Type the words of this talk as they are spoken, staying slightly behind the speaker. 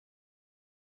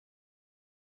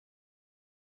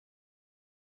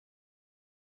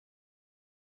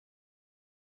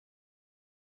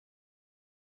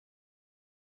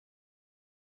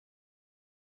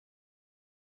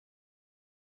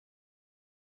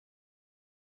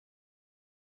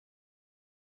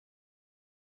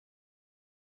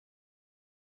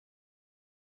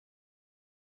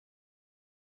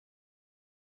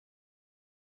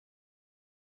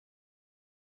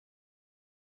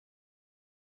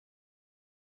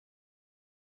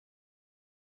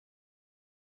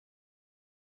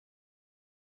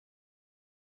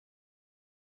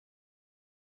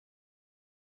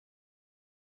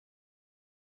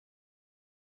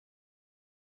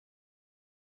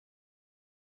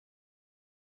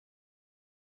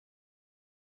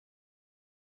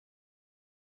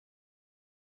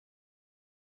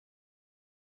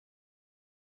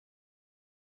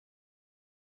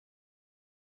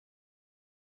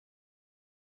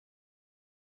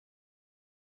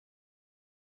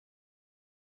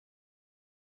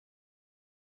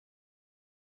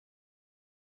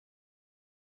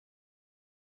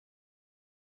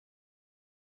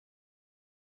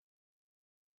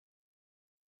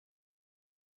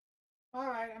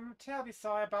Alright, I'm terribly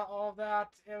sorry about all of that.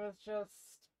 It was just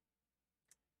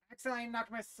accidentally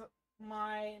knocked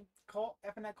my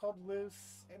Ethernet cord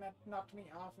loose, and it knocked me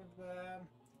off of the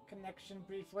connection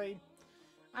briefly.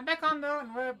 I'm back on though,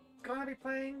 and we're gonna be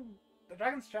playing the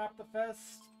Dragon's Trap, the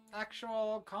first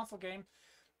actual console game.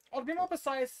 Or to be more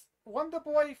precise, Wonder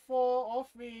Boy 4 or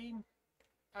 3.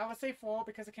 I would say 4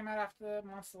 because it came out after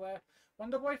Monster Lair.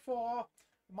 Wonder Boy 4,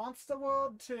 Monster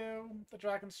World 2, The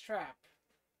Dragon's Trap.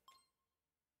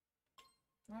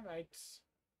 Alright.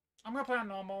 I'm gonna play on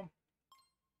normal.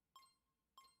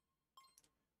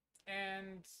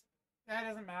 And that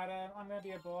doesn't matter. I'm gonna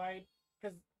be a boy.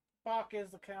 Because Bach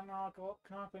is the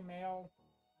canonically male.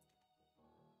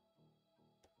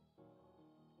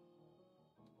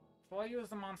 For you is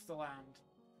the Monster Land.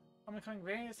 Overcoming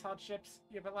various hardships,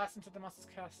 you have at last entered the Monster's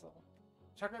castle.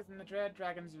 Chocolate in the Dread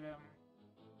Dragon's room.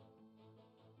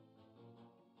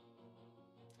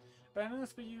 But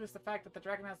news for you is the fact that the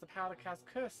dragon has the power to cast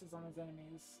curses on his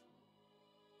enemies.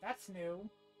 That's new.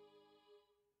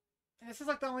 And this is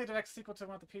like the only direct sequel to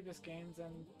one of the previous games,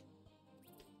 and...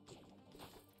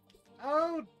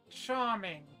 Oh,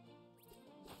 charming!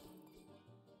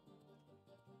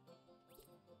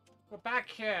 We're back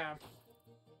here.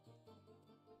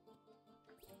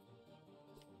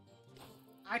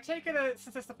 I take it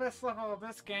since it's the first level of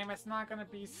this game, it's not gonna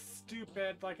be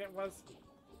stupid like it was...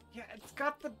 Yeah, it's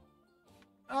got the...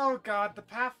 Oh god, the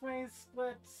pathways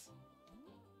splits.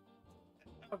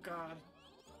 Oh god.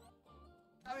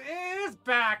 Oh, it is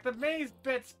back! The maze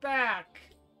bit's back!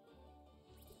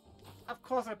 Of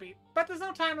course it'll be. But there's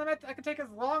no time limit. I can take as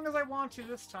long as I want to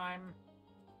this time.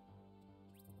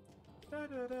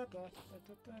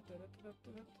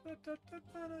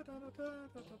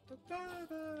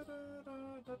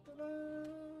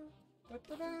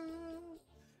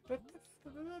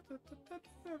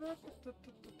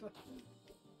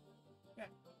 Yeah.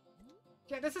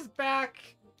 Yeah, this is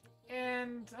back.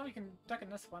 And... Oh, you can duck in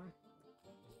this one.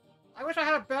 I wish I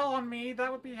had a bell on me.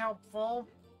 That would be helpful.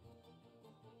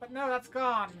 But no, that's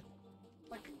gone.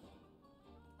 Like,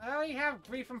 I already have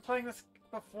grief from playing this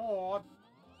before.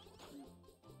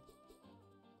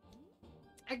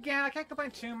 Again, I can't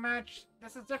complain too much.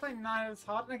 This is definitely not as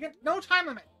hard. And again, no time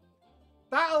limit!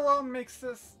 That alone makes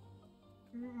this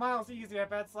miles easier,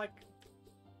 but it's like...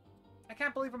 I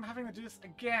can't believe I'm having to do this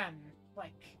again.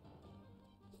 Like...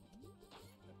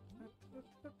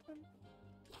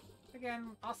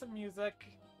 Again, awesome music.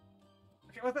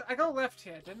 Okay, I go left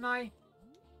here, didn't I?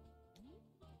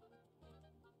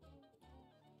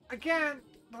 Again,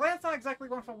 the land's not exactly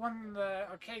one for one in the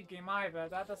arcade game either.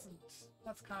 That doesn't...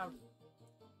 That's kind of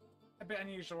a bit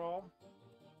unusual.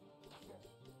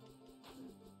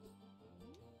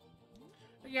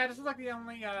 But yeah, this is like the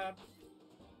only, That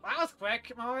was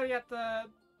quick! I'm already at the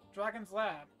Dragon's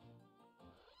Lair.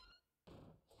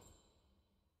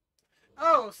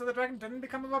 Oh, so the dragon didn't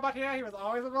become a robot here? He was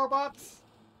always a robot?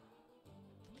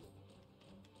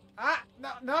 Ah! No,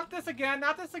 not this again!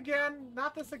 Not this again!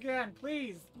 Not this again!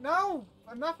 Please! No!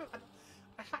 Enough!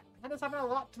 I had this happen a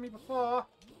lot to me before.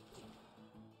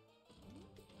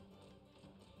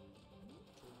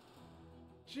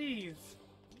 Jeez.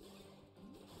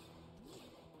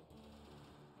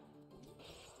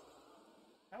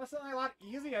 That was certainly a lot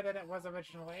easier than it was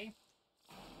originally.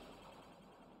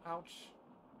 Ouch.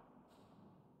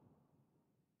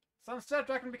 So instead of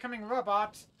dragon becoming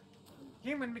robot,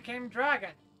 human became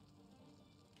dragon.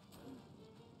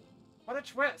 What a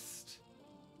twist.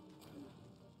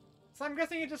 So I'm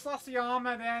guessing you just lost the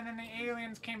armor then and the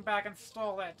aliens came back and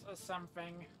stole it or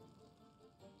something.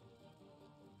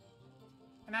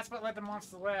 And that's what led to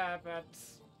Monster Lair, but...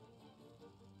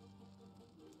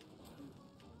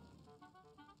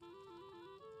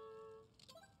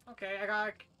 Okay, I got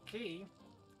a key.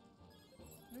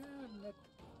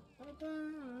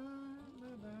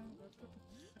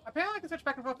 Apparently I can switch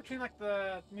back and forth between like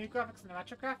the new graphics and the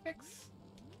retro graphics.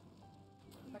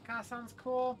 That kind of sounds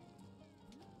cool.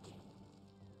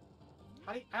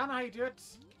 I don't know how you do it.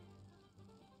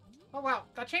 Oh wow,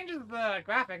 that changes the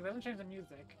graphics, doesn't change the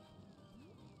music.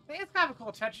 It's kind of a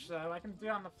cool touch though, I can do it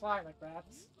on the fly like that.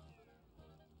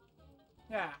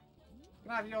 Yeah. You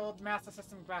can have the old Master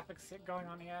System graphics going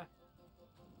on here.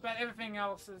 But everything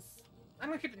else is... I'm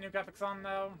gonna keep the new graphics on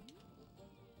though.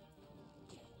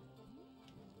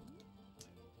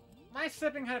 My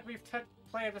sibling had a brief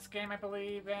play of this game, I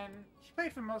believe, and he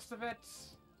played for most of it.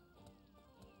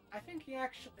 I think he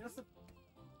actually...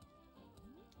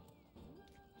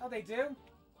 Oh, they do?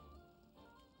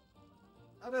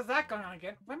 Oh, there's that going on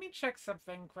again. Let me check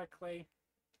something quickly.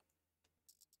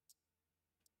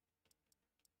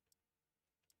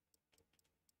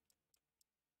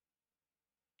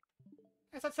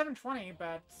 It's at 720,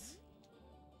 but...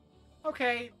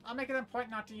 Okay, I'll make it a point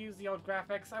not to use the old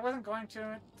graphics. I wasn't going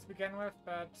to begin with,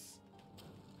 but...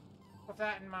 With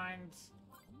that in mind...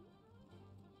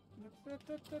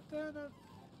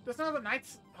 There's no other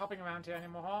knights hopping around here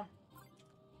anymore, huh?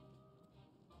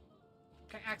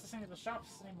 Can't access any of the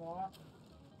shops anymore.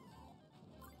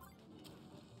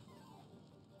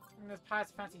 And there's piles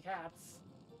of fancy hats.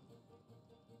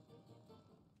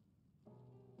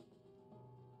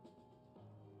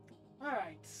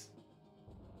 Alright.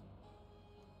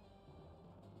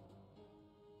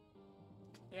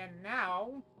 And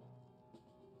now...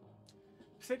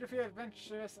 proceed with your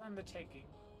adventurous undertaking.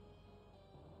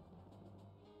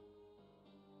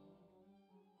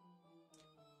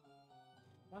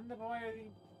 Wonder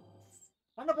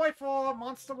Boy 4,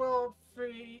 Monster World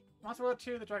 3, Monster World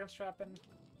 2, The Dragon's Trap, and...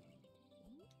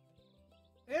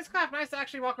 It is kind of nice to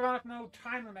actually walk around with no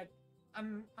time limit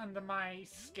under my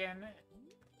skin.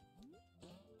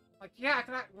 Like, yeah, I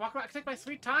can walk around, I can take my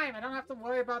sweet time. I don't have to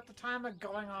worry about the timer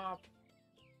going off.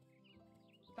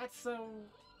 That's so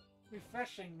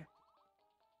refreshing.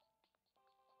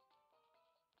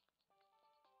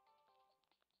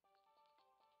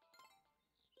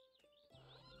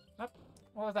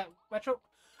 What was that? Retro?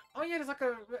 Oh yeah, there's like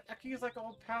I can use like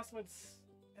old passwords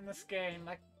in this game.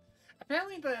 Like,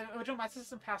 apparently the original Master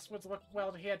System passwords work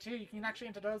well here too. You can actually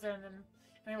enter those in and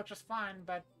they work just fine,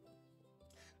 but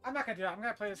I'm not gonna do that. I'm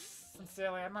gonna play this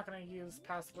sincerely. I'm not gonna use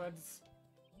passwords.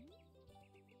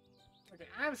 Okay,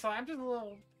 I'm sorry, I'm just a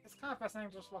little... It's kind of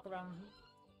fascinating to just walk around and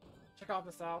check all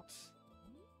this out.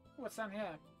 Ooh, what's down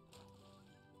here?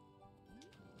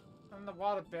 On the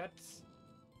water bit.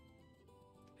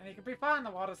 And he could be fine in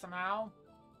the water somehow.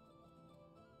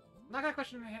 I'm not gonna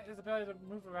question his ability to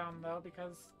move around though,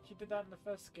 because he did that in the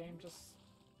first game, just...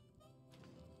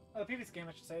 Or the previous game,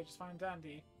 I should say, just fine and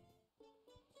dandy.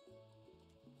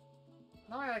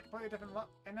 Now I like completely different look,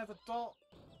 and as a adult...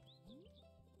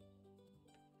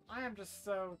 I am just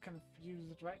so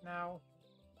confused right now.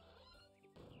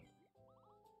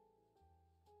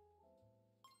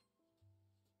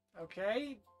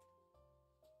 Okay.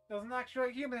 There's an actual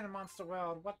human in a Monster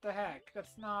World. What the heck?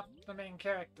 That's not the main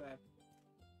character.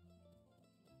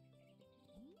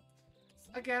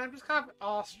 Again, I'm just kind of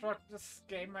awestruck with this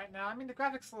game right now. I mean, the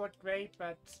graphics look great,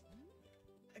 but...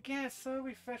 Again, it's so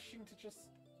refreshing to just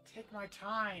take my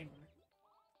time.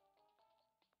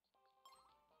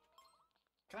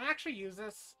 Can I actually use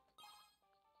this?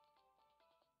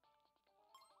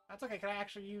 That's okay, can I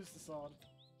actually use the sword?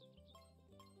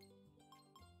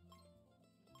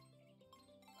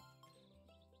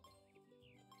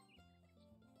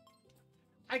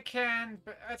 I can,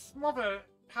 but it's more of a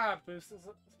power boost as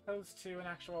opposed to an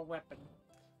actual weapon.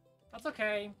 That's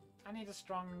okay. I need a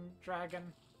strong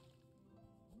dragon.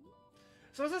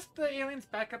 So is this the aliens'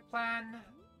 backup plan?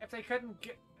 If they couldn't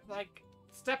get, like,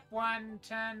 step 1,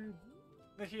 turn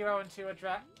the hero into a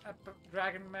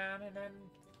dragon man, and then...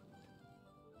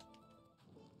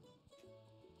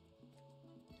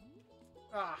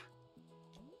 Ah.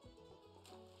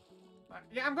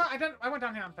 Yeah, I went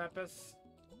down here on purpose.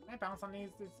 Can I bounce on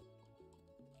these?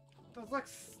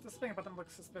 This thing about them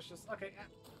looks suspicious. Okay,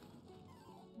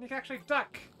 you can actually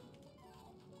duck!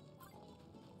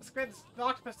 The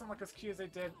octopus don't look as cute as they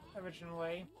did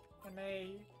originally. And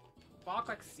they bark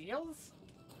like seals?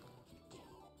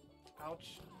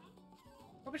 Ouch.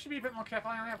 Probably should be a bit more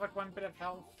careful. I only have like 1 bit of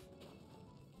health.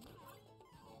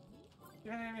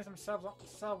 Even the enemies themselves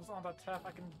aren't that tough.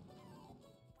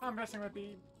 I'm guessing would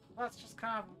be... Well, that's just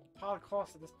kind of part of the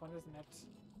course at this point, isn't it?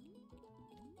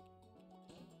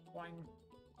 Wine.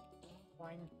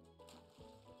 Wine.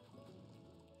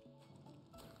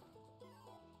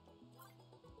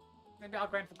 Maybe I'll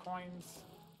grind for coins.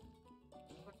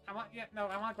 I want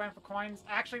to grind for coins.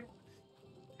 Actually,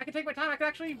 I can take my time. I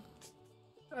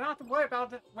don't have to worry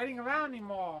about waiting around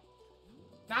anymore.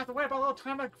 I don't have to worry about a little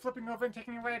timer flipping over and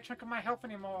taking away a chunk of my health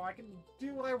anymore. I can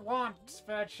do what I want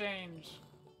for a change.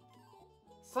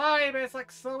 Sorry, but it's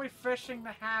like so refreshing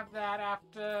to have that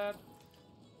after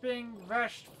being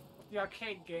rushed with the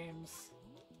arcade games.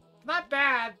 Not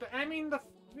bad, but I mean,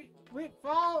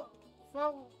 for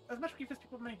as much grief as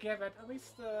people may give it, at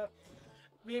least the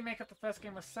remake of the first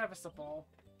game was serviceable.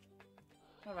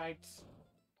 Alright. So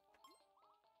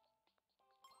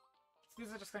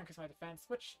these are just gonna increase my defense,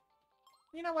 which,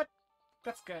 you know what?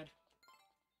 That's good.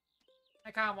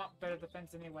 I kinda want better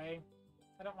defense anyway.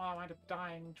 I don't want to wind up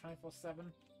dying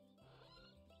 24/7.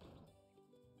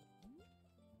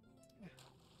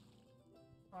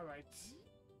 Alright.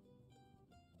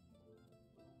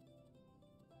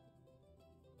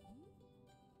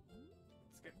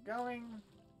 Let's get going.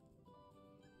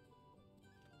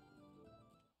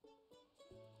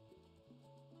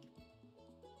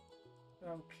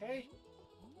 Okay.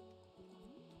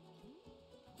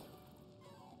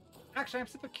 Actually, I'm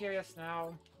super curious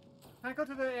now. Can I go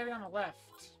to the area on the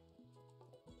left?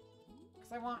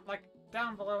 Because I want, like,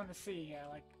 down below in the sea here.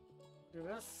 Like, do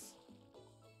this.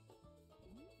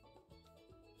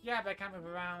 Yeah, but I can't move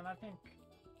around. I think...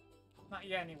 Not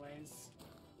yet, anyways.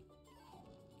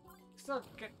 Still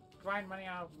get grind money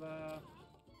out of the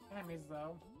enemies,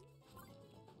 though.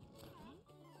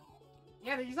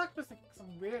 Yeah, these like just like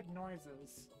some weird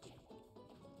noises.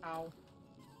 Ow.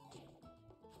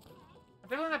 I'm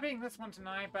definitely not beating this one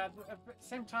tonight, but at the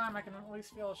same time, I can at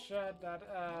least feel assured that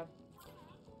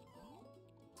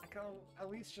I can at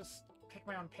least just pick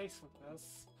my own pace with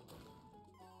this.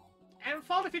 And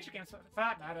for all the future games, for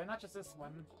that matter, not just this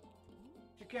one.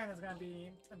 Again, is going to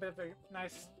be a bit of a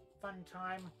nice, fun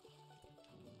time.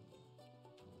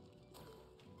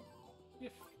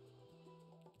 If...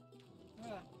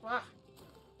 ah.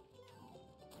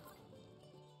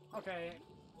 Okay.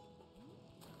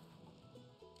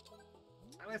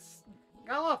 Let's...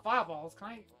 Got a lot of fireballs, can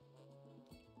I...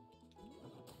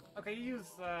 Okay,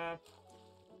 use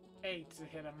 8 to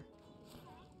hit him.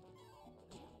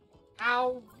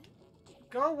 Ow!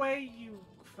 Go away, you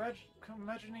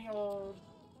curmudgeony old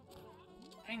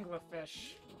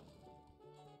anglerfish.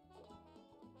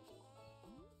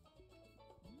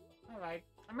 Alright,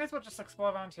 I may as well just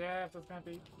explore around here if there's gonna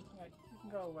be... Like, you can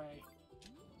go away.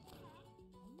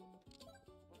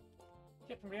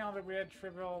 Get from being all the weird,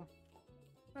 trivial...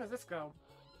 Where does this go?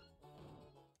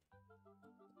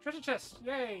 Treasure chest!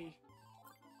 Yay!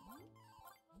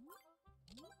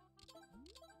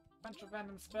 Bunch of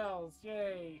random spells!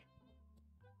 Yay!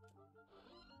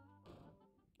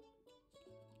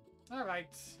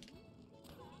 Alright.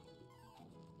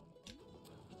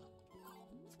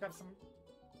 Let's grab some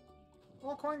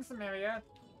more coins in the area.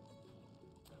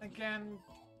 Again,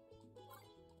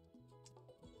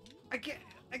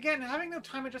 having no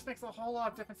timer just makes a whole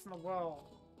lot of difference in the world.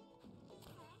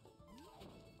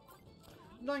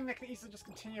 Knowing that I can easily just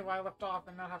continue where I left off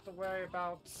and not have to worry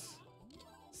about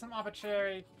some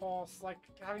arbitrary pulse, like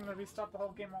having to restart the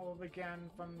whole game all over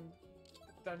again from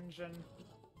the dungeon.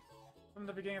 From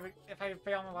the beginning of it, if I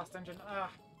fail in the last dungeon.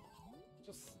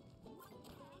 Just...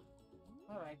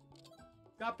 Alright.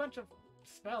 Got a bunch of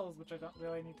spells, which I don't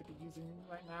really need to be using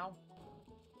right now.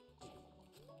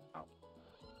 Oh.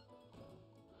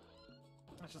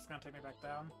 That's just gonna take me back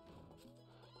down.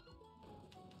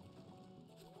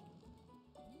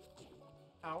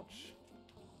 Ouch.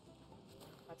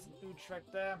 That's an ooch right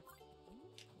there.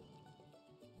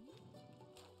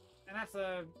 And that's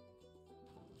a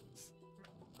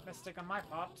mistake on my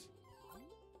part.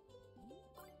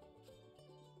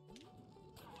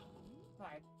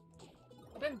 Right.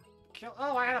 I didn't kill...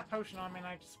 Oh, I had a potion on me and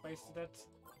I just wasted it.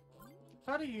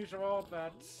 Pretty usual,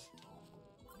 but...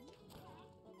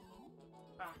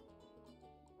 Ah.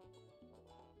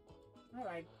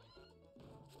 Alright.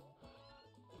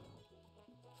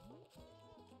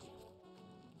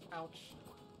 Ouch.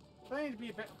 So I need to be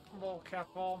a bit more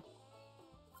careful.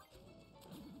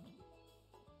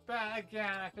 But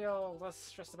again, I feel less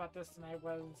stressed about this than I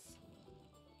was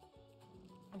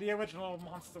in the original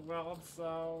Monster World,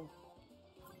 so...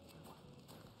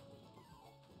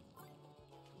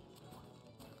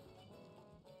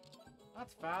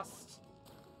 That's fast.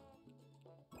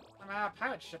 I'm at a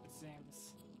pirate ship, it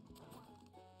seems.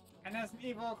 And there's an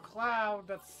evil cloud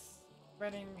that's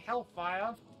raining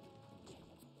hellfire.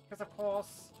 Because of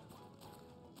course...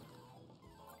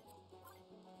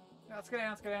 Yeah, let's get in,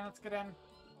 let's get in, let's get in.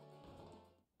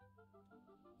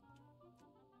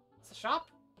 It's a shop?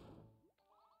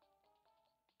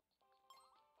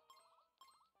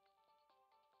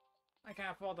 I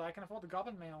can't afford that. I can afford the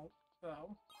goblin mail,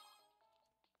 though.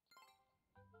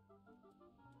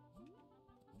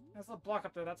 There's a block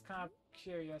up there, that's kind of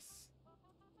curious.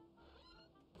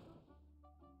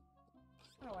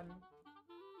 Oh, and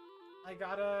I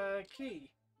got a key.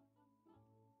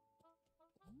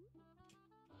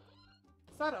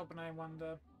 Is that open, I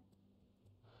wonder?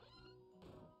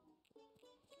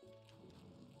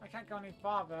 I can't go any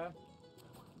farther.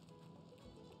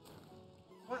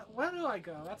 Where do I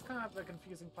go? That's kind of the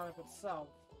confusing part of itself.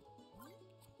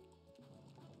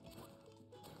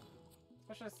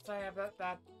 Especially since I have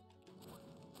that...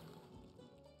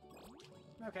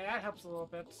 Okay, that helps a little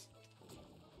bit.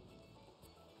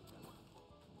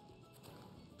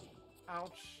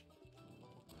 Ouch.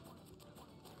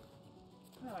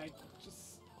 Alright,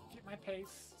 just keep my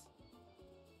pace.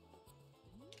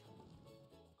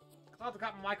 Cloud's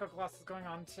got microglasses going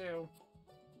on too.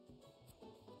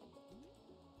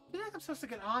 I feel like I'm supposed to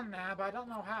get on now, but I don't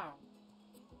know how.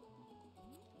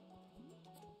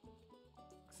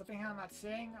 Something here I'm not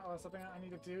seeing, or something I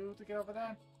need to do to get over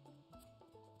there?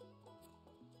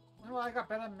 Oh, well, I got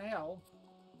better mail.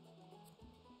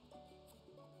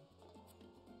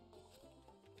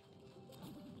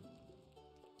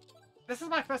 This is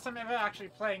my first time ever actually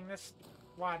playing this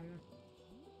one.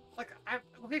 Like,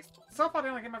 so far the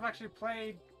only game I've actually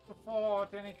played before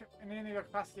in any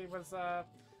capacity was the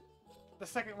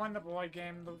second Wonder Boy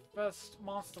game, the first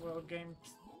Monster Lair game.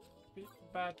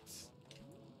 But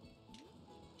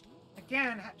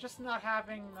again, just not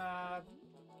having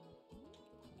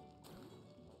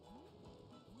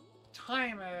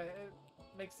time, it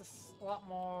makes this a lot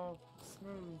more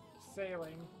smooth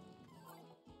sailing.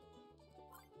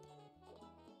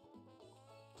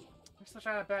 I'm still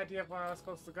trying to have a bad idea of where I was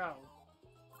supposed to go.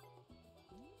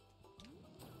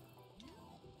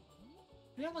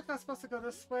 I feel like I was supposed to go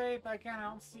this way, but again, I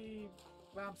don't see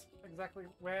exactly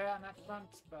where on that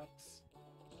front, but...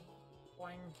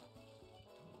 Boing.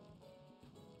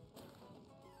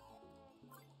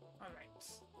 Alright.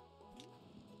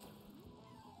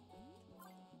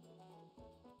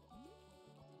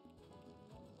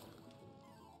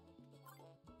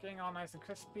 Getting all nice and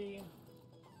crispy.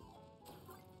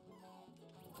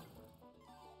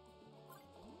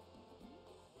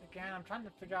 Again, I'm trying to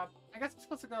figure out... I guess I'm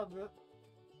supposed to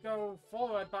go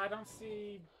forward, but I don't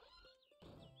see...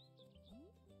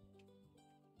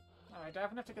 Alright, I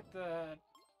have enough to get the...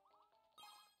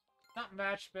 Not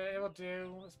much, but it will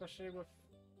do, especially with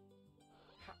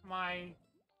my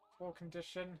full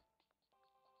condition.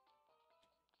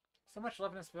 So much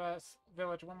love in this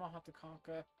village, one more have to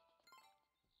conquer.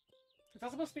 Is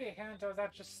that supposed to be a hint, or is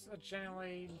that just a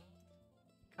generally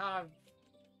kind of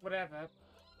whatever?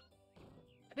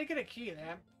 I did get a key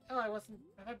there. Oh, I wasn't...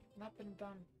 Have I not been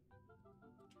done?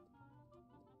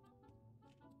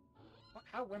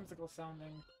 How whimsical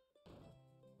sounding.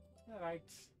 Alright.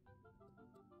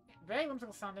 Very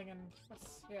whimsical sounding, and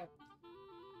what's... yeah.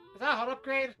 Is that a hot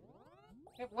upgrade?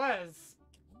 It was!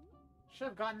 Should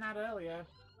have gotten that earlier.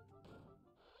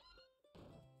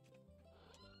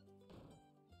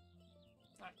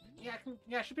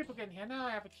 Yeah, I should be able to get in here now.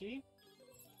 I have a key.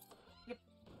 Yep.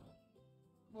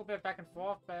 A little bit back and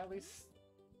forth, but at least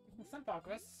some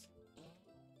progress.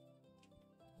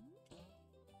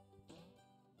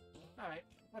 Alright,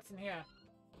 what's in here?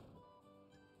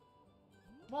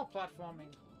 More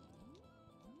platforming.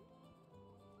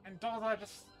 And dolls are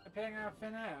just appearing out of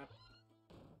thin air.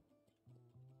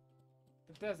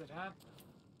 The desert, huh?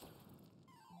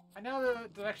 I know the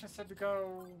direction said to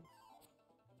go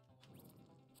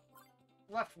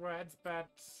leftwards, but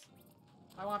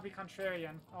I want to be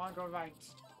contrarian. I want to go right.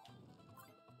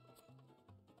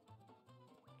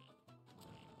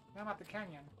 Now I'm at the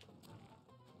canyon.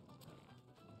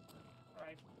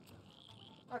 Alright.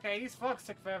 Okay, these frogs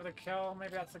take forever to kill.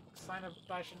 Maybe that's a sign of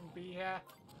I shouldn't be here.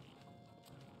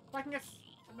 If I can get...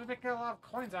 maybe get a lot of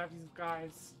coins out of these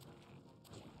guys.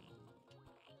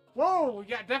 Whoa!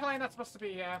 Yeah, definitely not supposed to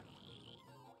be here.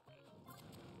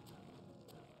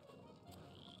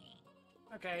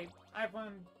 Okay, I've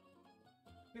run...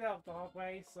 get out the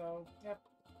hallway, so... yep,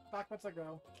 backwards I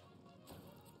go.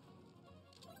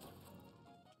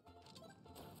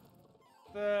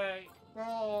 The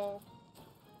little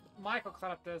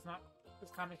microclip up there is not...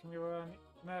 it's kind of making me really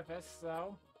nervous,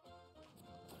 so...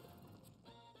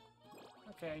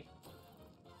 okay.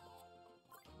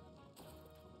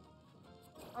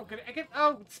 Oh, good. I get...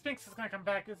 oh, Sphinx is gonna come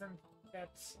back, isn't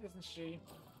she?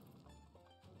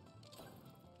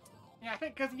 Yeah, I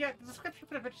think, because, yeah, the description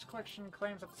for the Vintage Collection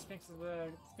claims that the Sphinx is a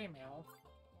female.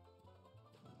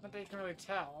 Not that you can really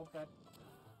tell, but...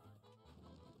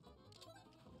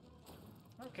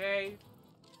 okay.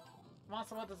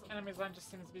 Monster Lair's enemy design just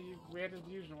seems to be weird as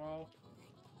usual.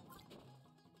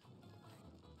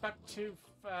 Bucktooth,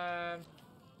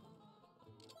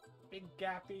 big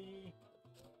gappy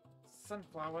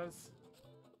sunflowers.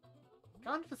 I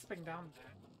wonder if it's sitting down there.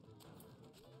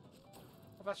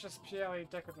 Well, that's just purely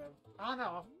decorative. I don't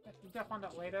know. You can find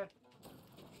out later.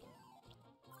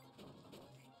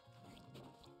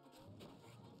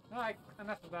 Alright,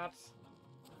 enough of that.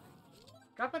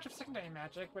 Got a bunch of secondary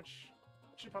magic, which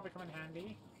should probably come in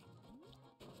handy.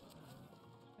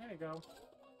 There you go.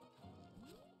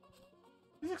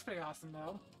 This looks pretty awesome,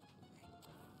 though.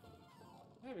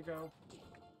 There we go.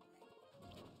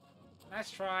 Nice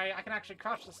try. I can actually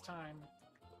crouch this time.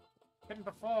 Couldn't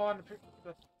before in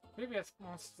the previous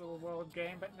Monster World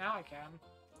game, but now I can.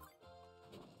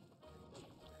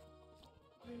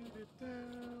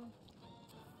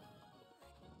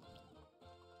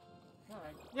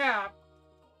 Alright. Yeah.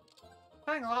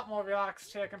 Playing a lot more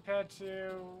relaxed here compared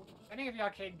to any of the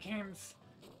arcade games.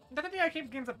 None of the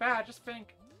arcade games are bad, I just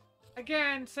think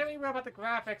again, say what you will about the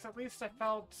graphics, at least I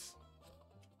felt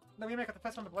the remake of the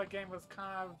first Wonder Boy game was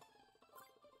kind of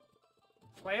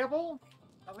playable.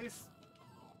 At least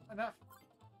enough.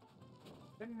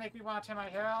 Didn't make me want to tear my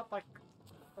hair out like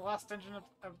the last engine of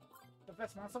the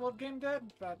first Monster World game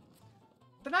did, but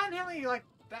they're not nearly like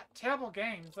that terrible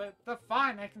games. They're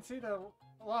fine. I can see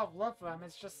a lot of love for them.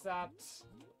 It's just that.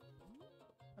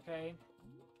 Okay.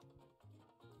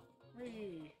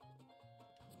 Whee.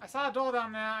 I saw a door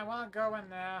down there. I want to go in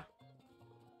there.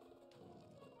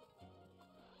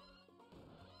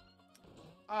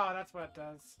 Oh, that's what it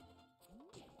does.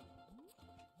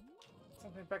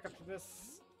 Something back up to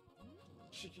this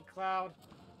cheeky cloud.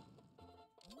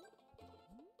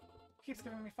 Keeps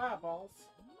giving me fireballs.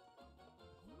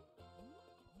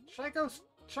 Should I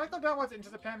go downwards into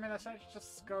the pyramid, or should I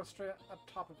just go straight up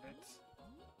top of it?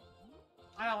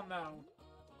 I don't know.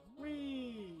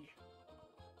 Whee!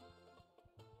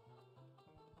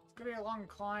 It's gonna be a long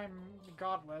climb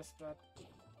regardless, but...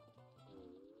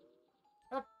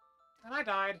 Oh, and I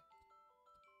died.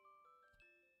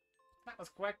 That was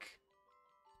quick.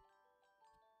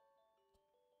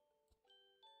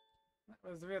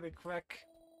 That was really quick.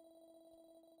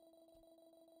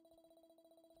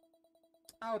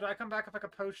 Oh, do I come back with like a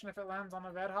potion if it lands on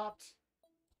a red hot?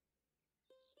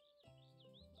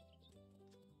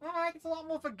 Alright, it's a lot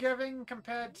more forgiving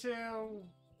compared to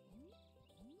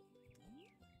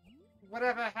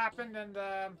whatever happened in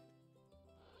the...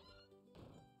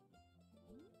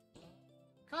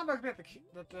 Kind of bugs me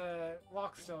that the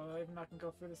lock's still, even though I can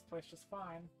go through this place just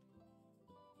fine.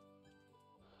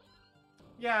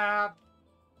 Yeah.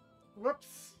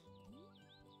 Whoops.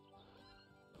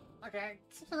 Okay,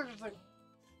 sometimes I just like...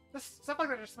 This stuff like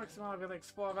that just makes me want to really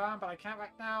explore around, but I can't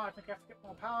right now. I think I have to get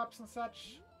more power-ups and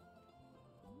such.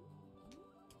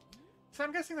 So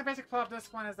I'm guessing the basic plot of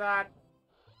this one is that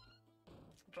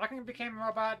Dragon became a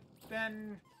robot,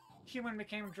 then human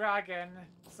became Dragon,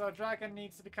 so Dragon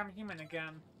needs to become human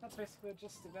again. That's basically the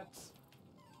gist of it.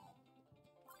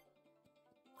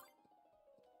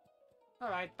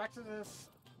 Alright, back to this.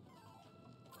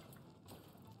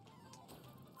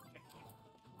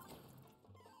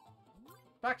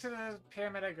 Back to the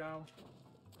pyramid I go.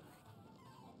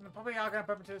 And I'm probably all gonna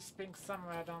bump into the Sphinx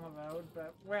somewhere down the road,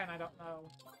 but when, I don't know.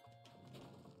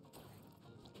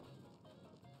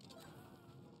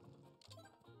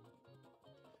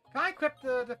 Can I equip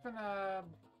the different,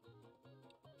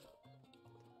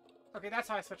 Okay, that's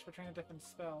how I switch between the different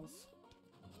spells.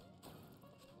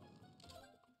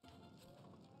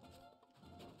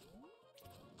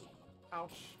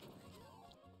 Ouch.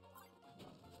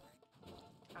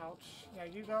 Ouch. Yeah,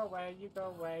 you go away, you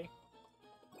go away.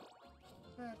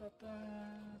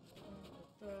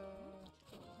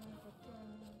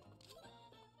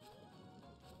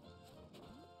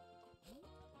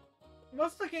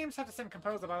 Most of the games have the same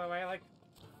composer, by the way. Like,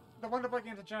 the Wonder Boy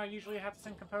games in general usually have the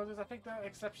same composers. I think the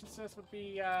exceptions to this would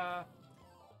be, Oh,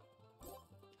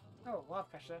 Love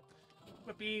Pressure.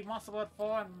 Would be Monster World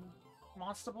 4 and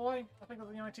Monster Boy. I think those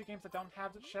are the only two games that don't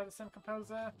have that share the same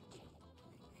composer.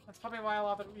 That's probably why a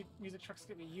lot of the music tracks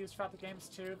get reused throughout the games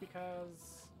too,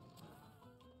 because...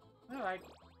 Alright.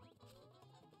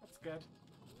 That's good.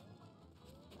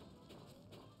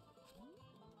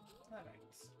 Alright.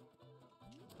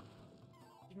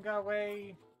 You can go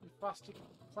away, you frosty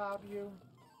cloud you.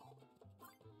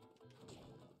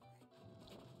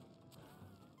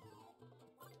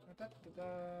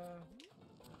 There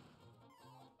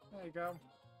you go.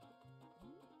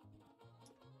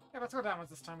 Yeah, let's go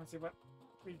downwards this time and see what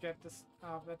we get this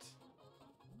out of it.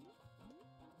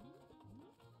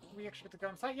 We actually get to go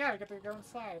inside? Yeah, we get to go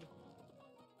inside.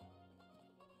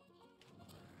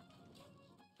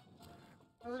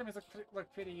 Those enemies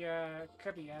look pretty,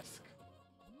 Kirby-esque.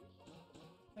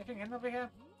 Anything hidden over here?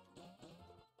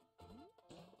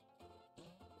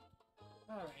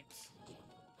 Alright.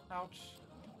 Ouch.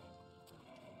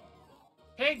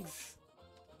 Pigs!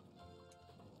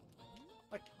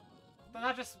 Like, they're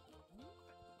not just...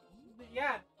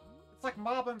 Yeah, it's like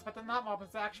moblins, but they're not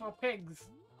moblins, they're actual pigs.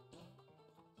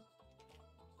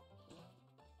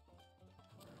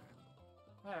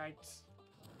 Alright.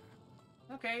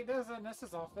 Okay, there's a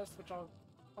Nessa's office, which I'll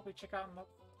probably check out in the...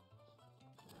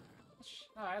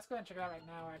 Alright, let's go ahead and check it out right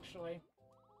now, actually.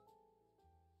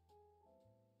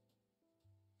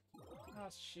 Oh,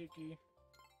 it's cheeky.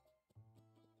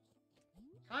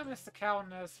 I miss the cow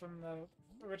nurse from the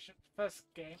original first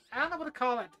game. I don't know what to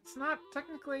call it. It's not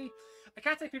technically... I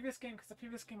can't say previous game because the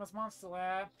previous game was Monster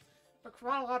Lair, but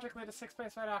chronologically it takes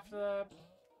place right after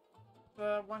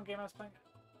the one game I was playing.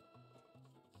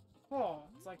 Oh,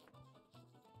 it's like...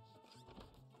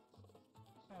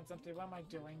 That's empty. What am I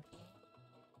doing?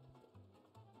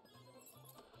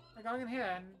 We're going in here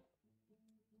and...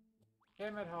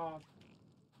 Pyramid Hall.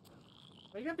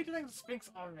 Are you gonna be doing the Sphinx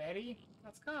already?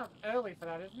 That's kind of early for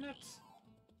that, isn't it?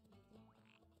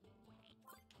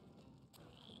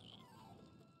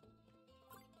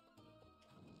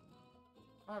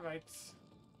 Alright.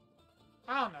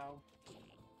 I don't know.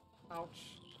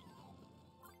 Ouch.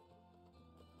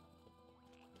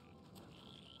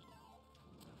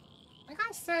 I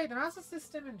gotta say, the Master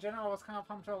System in general was kind of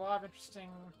home to a lot of interesting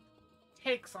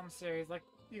takes on series. Like,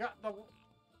 you got the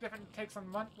different takes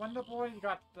on Wonder Boy, you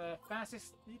got the Fantasy...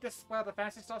 This is where the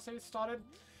Fantasy Star series started.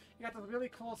 You got the really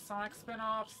cool Sonic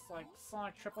spin-offs, like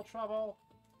Sonic Triple Trouble.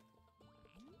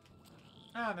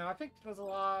 I don't know, I think there's a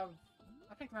lot of...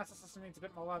 I think the Master System needs a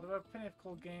bit more love. There were plenty of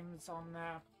cool games on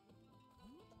there.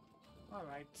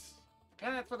 Alright.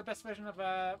 And that's what the best version of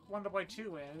Wonder Boy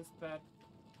 2 is, but...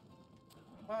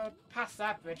 Well, past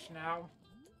that bridge now.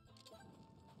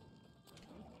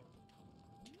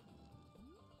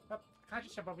 Oh, can I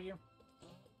just jump over you?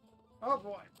 Oh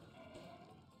boy!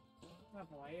 Oh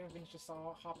boy, everything's just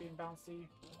all hoppy and bouncy.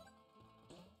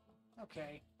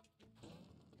 Okay.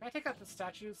 Can I take out the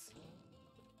statues?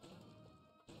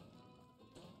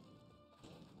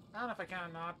 I don't know if I can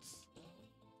or not.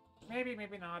 Maybe,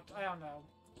 maybe not. I don't know.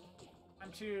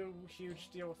 I'm too huge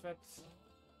to deal with it.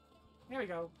 There we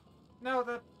go. No,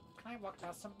 the... Can I walk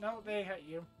past them? No, they hit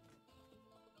you.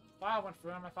 Well, I went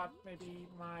through them. I thought maybe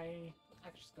my... I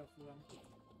could just go through them.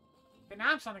 Okay,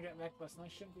 now I'm starting to get reckless, and I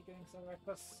shouldn't be getting so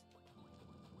reckless.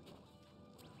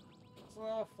 It's a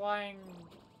little flying...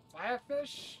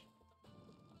 firefish?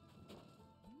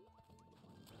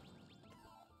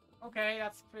 Okay,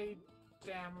 that's pretty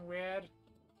damn weird.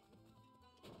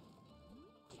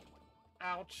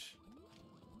 Ouch.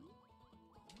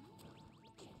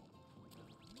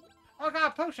 Oh, I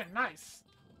got a potion. Nice.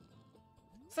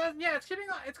 So yeah, it's keeping.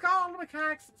 It's got all the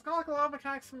mechanics. It's got like a lot of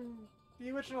mechanics from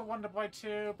the original Wonder Boy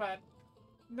 2, but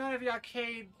none of the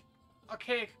arcade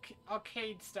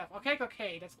stuff.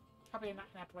 Arcade. That's probably not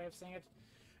an apt way of saying it.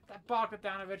 That bogged it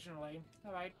down originally.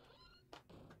 All right.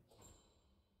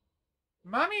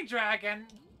 Mummy Dragon.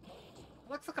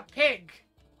 Looks like a pig.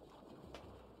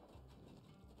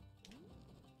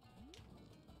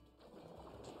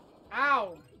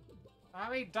 Ow!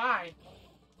 Mommy died.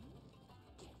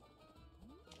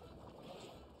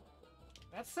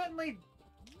 That's certainly...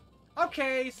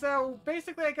 Okay, so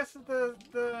basically I guess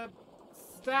the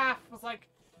staff was like,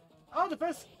 oh, the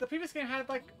previous game had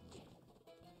like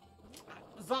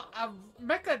a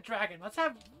Meka Dragon. Let's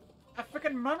have a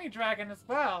freaking Mummy Dragon as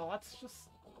well. That's just...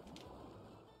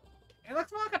 It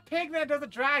looks more like a pig than it does a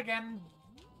dragon.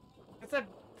 It's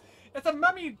a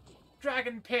Mummy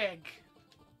Dragon Pig.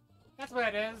 That's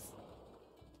what it is.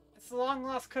 It's the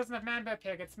long-lost cousin of Man Bear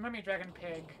Pig. It's Mummy Dragon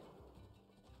Pig.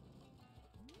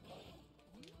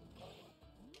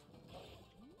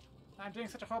 I'm doing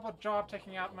such a horrible job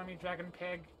taking out Mummy Dragon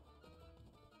Pig.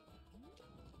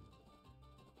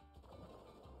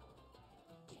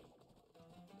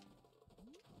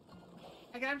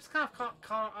 Again, I'm just kind of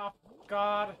caught off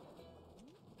guard.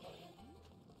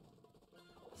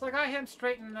 So I got him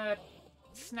straight in the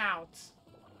snout.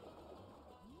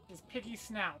 His piggy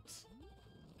snout.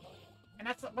 And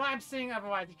that's what I'm seeing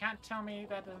otherwise. You can't tell me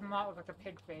that does not look like a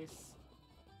pig face.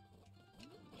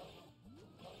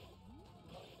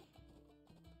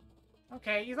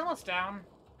 Okay, he's almost down.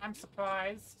 I'm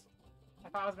surprised. I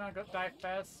thought I was gonna go die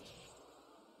first.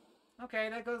 Okay,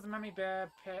 there goes the Mummy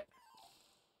Bear Pit.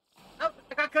 Oh,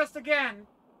 I got cursed again!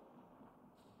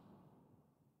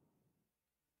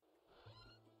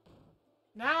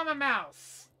 Now I'm a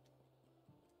mouse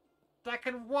that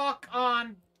can walk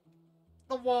on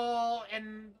the wall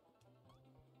and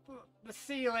the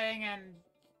ceiling and...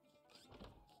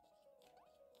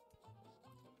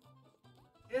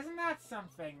 Isn't that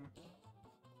something?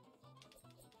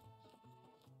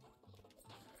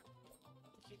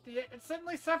 It's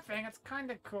certainly something. It's kind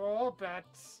of cool, but...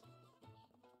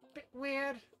 a bit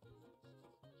weird.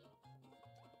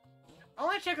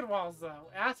 Only chicken walls, though.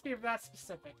 It has to be that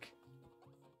specific.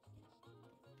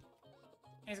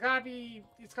 He's gotta be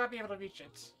able to reach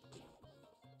it.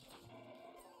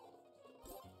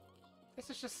 This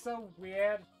is just so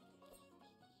weird.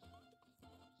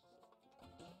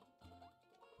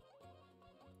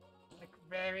 Like,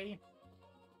 very.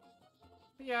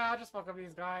 But yeah, I'll just walk over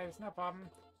these guys, no problem.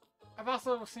 I've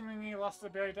also seemingly lost the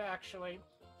ability to actually...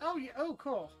 Oh, yeah, oh,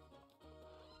 cool.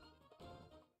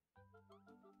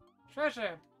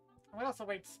 Treasure! What else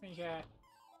awaits me here?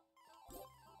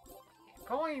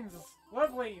 Coins!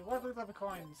 Lovely! Lovely, lovely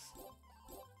coins.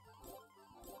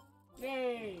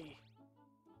 Yay!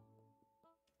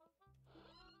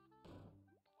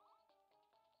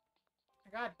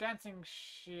 I got a dancing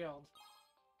shield.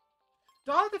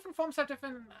 Do all the different forms have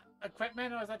different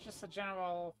equipment, or is that just a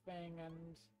general thing?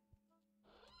 And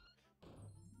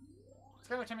it's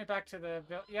gonna take me back to the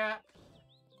yeah.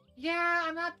 Yeah,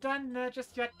 I'm not done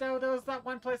just yet, though. There was that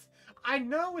one place. I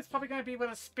know it's probably going to be where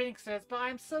the Sphinx is, but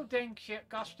I'm so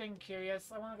gosh dang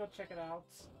curious. I want to go check it out.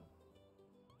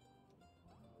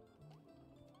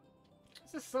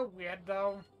 This is so weird,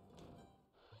 though.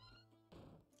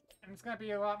 And it's going to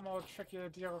be a lot more tricky to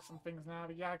deal with some things now,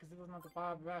 but yeah, because it doesn't have the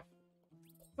fire breath.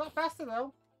 It's a lot faster,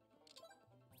 though.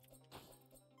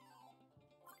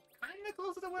 Kind of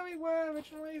closer to where we were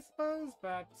originally, I suppose,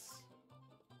 but...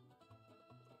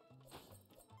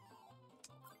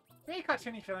 very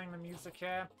cartoony feeling the music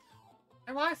here.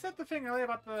 And while I said the thing earlier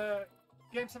about the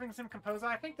games having the same composer,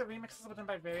 I think the remixes were done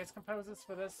by various composers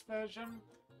for this version.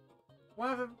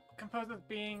 One of the composers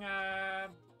being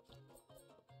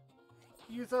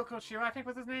Yuzo Koshiro, I think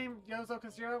was his name, Yozo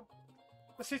Koshiro.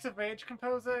 The Streets of Rage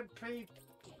composer, pretty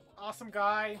awesome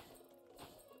guy.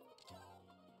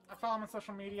 I follow him on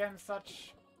social media and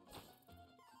such.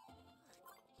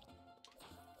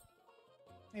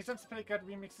 He's done some pretty good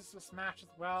remixes for Smash as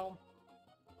well.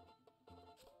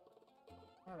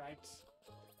 Alright.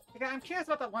 Okay, I'm curious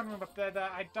about that one room up there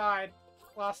that I died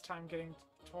last time getting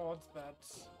towards, but...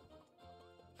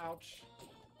 ouch.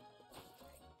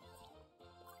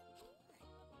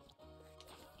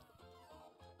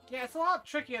 Yeah, it's a lot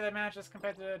trickier to manage this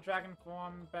compared to the Dragon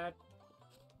form, but...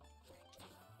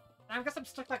 I guess I'm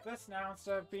stuck like this now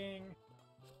instead of being...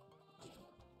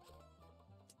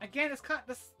 Again, it's kind of...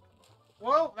 this...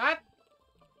 Whoa, that...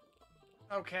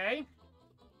 okay.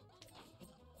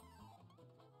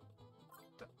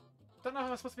 Don't know if I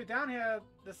was supposed to be down here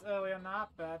this early or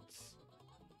not, but...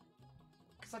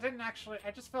 because I didn't actually... I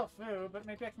just fell through, but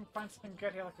maybe I can find something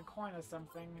good here, like a coin or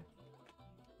something.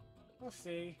 We'll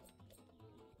see.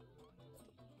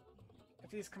 If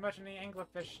these curmudgeonly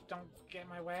anglerfish don't get in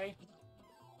my way.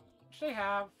 Which they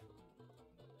have.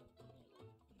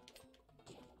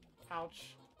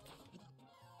 Ouch.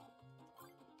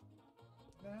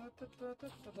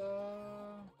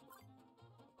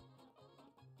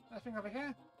 Nothing over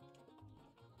here?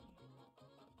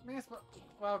 May as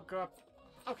well go up.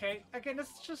 Okay, again, this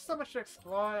is just so much to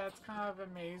explore. It's kind of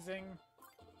amazing.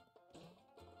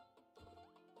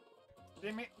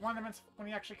 One of them is when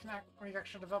you actually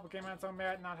develop a game on its own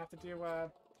merit, not have to do I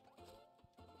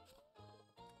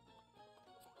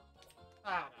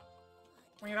don't know.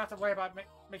 When you don't have to worry about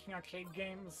making arcade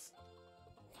games.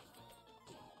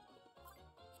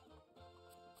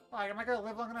 Like, am I gonna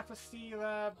live long enough to see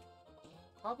the...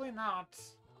 probably not.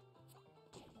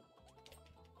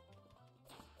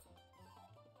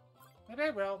 Maybe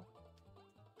I will.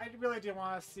 I really do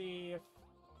want to see if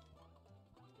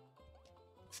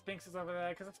Sphinx is over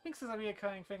there, because Sphinx is a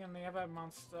reoccurring thing in the other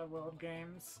Monster World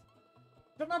games.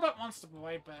 Don't know about Monster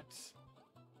Boy, but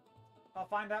I'll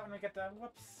find out when we get there.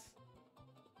 Whoops.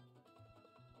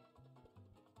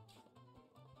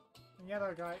 And the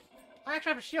other guy... I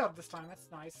actually have a shield this time, that's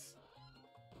nice.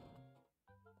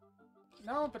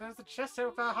 No, but there's a chest here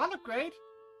with a heart upgrade!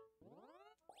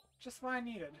 Just what I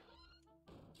needed.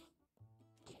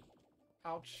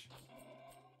 Ouch.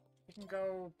 We can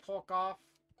go pork off.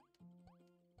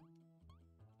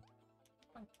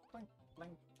 Blink, blink,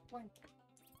 blink, blink.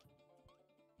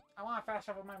 I want to fast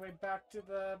travel my way back to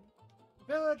the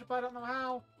village, but I don't know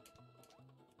how.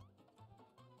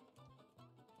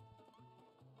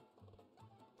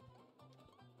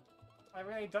 I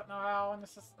really don't know how, and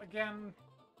this is, again,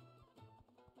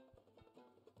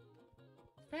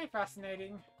 very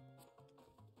fascinating.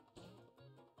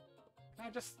 Can I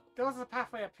just... there's a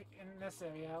pathway up in this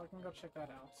area. We can go check that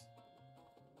out.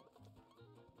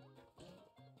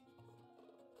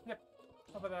 Yep,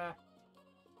 over there.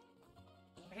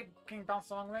 I hate getting bounced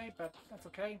the wrong way, but that's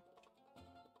okay.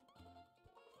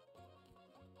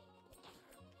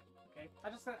 Okay, I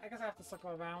guess I have to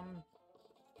circle around.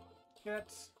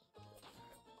 Get...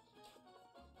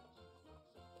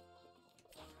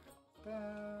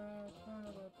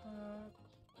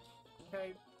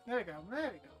 okay, there we go,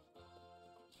 there we go.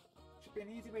 Should be an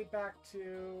easy way back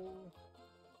to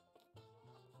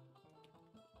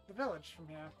the village from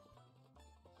here.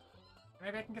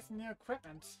 Maybe I can get some new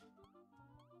equipment.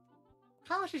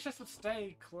 How much these just would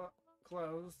stay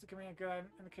closed to give me a good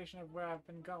indication of where I've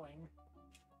been going.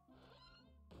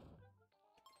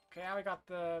 Okay, now we got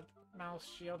the mouse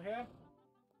shield here.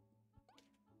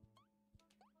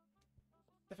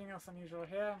 Nothing else unusual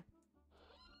here.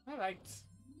 Alright.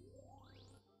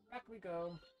 Back we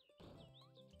go.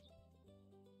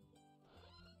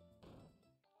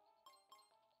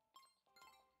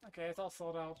 Okay, it's all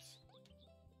sold out.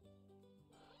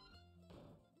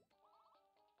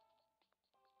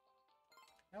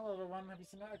 Hello, little one. Have you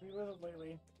seen that ugly lizard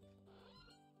lately?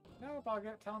 No, but I'll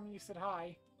tell him you said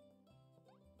hi.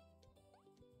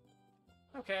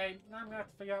 Okay, now I'm gonna have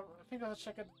to figure out. I think I'll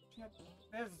check it. Yeah,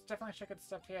 there's definitely checkered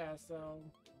stuff here, so.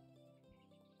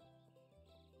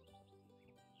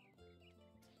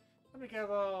 Let me get a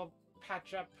little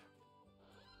patch up.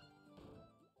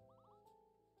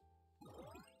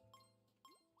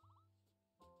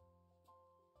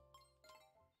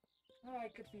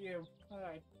 Alright, good for you.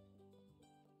 Alright.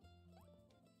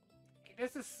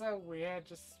 This is so weird,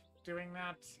 just doing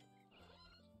that.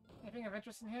 Anything of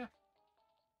interest in here?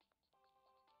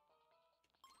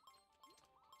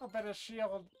 Oh, better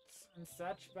shields and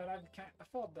such, but I can't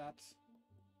afford that.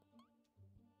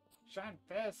 Giant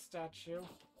bear statue?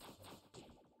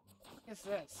 What is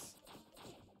this?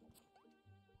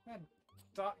 I'm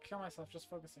gonna kill myself just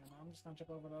focusing on that. I'm just gonna jump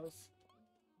over those.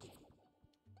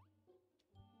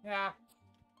 Yeah.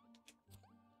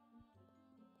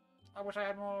 I wish I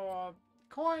had more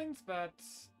coins, but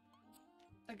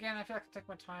again, I feel like I take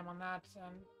my time on that,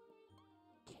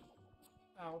 and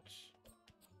ouch.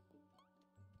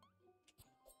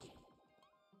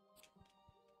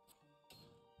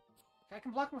 I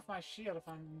can block him with my shield if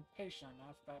I'm patient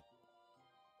enough, but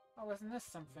oh, isn't this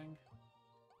something?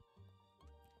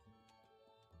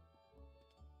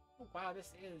 Oh wow,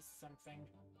 this is something.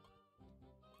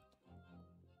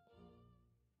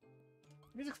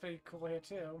 Music's pretty cool here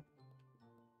too.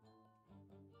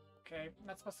 Okay,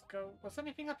 not supposed to go. Was there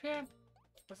anything up here?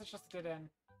 Was it just a dead end?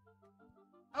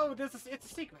 Oh, it's a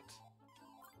secret.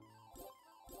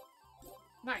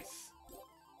 Nice.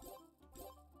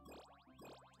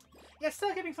 Yeah,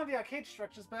 still getting some of the arcade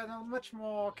structures, but in a much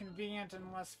more convenient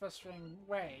and less frustrating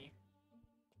way.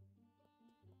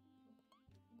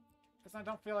 Because I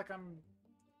don't feel like I'm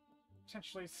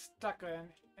potentially stuck in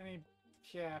any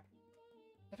here.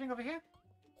 Anything over here?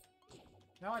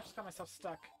 No, I just got myself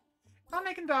stuck. Oh,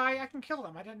 they can die. I can kill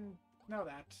them. I didn't know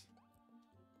that.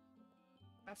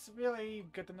 That's really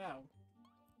good to know.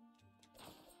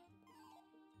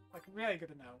 Like, really good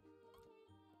to know.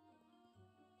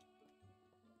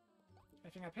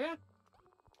 Anything up here?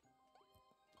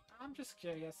 I'm just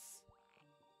curious.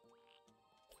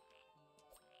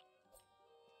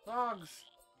 Frogs!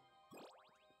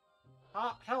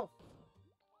 Ah, health!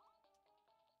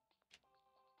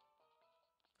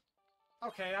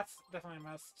 Okay, that's definitely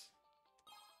a must.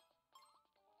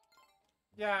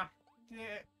 Yeah, the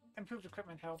improved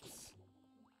equipment helps.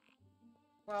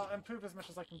 Well, improve as much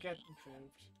as I can get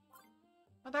improved.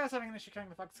 I thought I was having an issue killing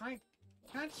the fox. Can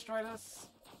I destroy this?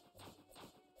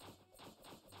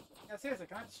 Yeah, seriously,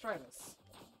 can I destroy this?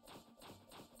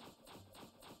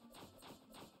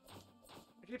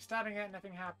 I keep stabbing it and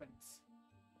nothing happens.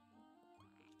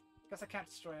 Guess I can't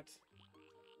destroy it.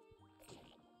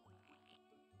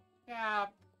 Yeah.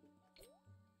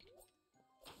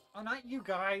 Oh, not you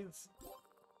guys!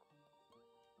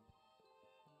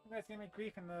 You guys gave me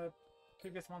grief in the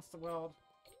previous Monster World.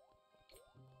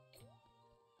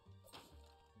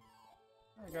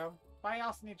 There we go. Buy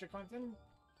also need your coins in.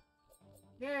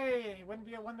 Yay! It wouldn't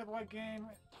be a Wonder Boy game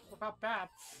without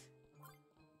bats.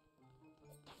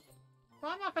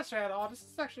 Well, I'm not frustrated at all. This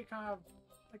is actually kind of...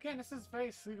 Again, this is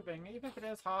very soothing. Even if it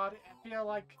is hard, I feel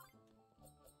like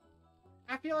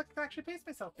I can actually pace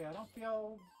myself here. I don't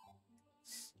feel...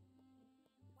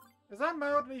 Is that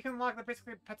mode where you can lock that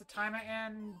basically puts a timer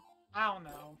in? I don't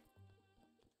know.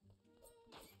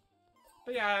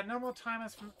 But yeah, no more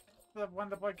timers from the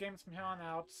Wonder Boy games from here on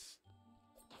out.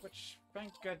 Which,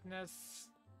 thank goodness.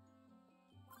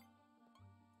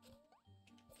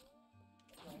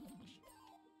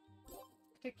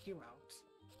 Take you out.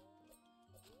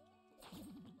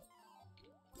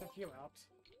 Take you out.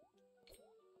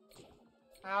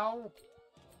 Ow!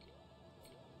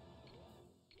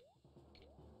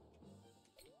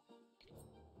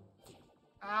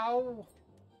 Ow!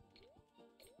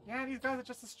 Yeah, these guys are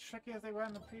just as tricky as they were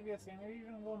in the previous game, maybe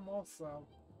even a little more so.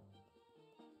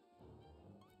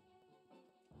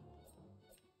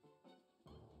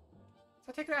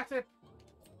 So take it after...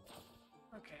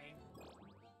 Okay.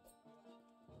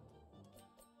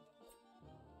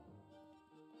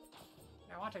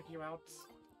 Yeah, I want to take you out.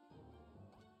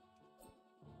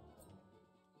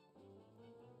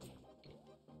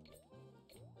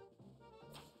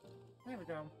 There we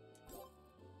go.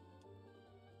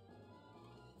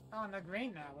 Oh, and they're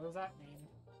green now. What does that mean?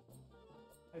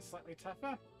 They're slightly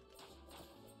tougher?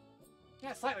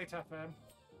 Yeah, slightly tougher.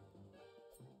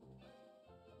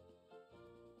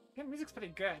 Yeah, music's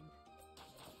pretty good.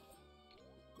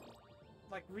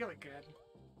 Like, really good.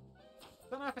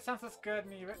 Don't know if it sounds this good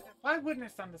in the... Why wouldn't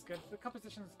it sound this good? The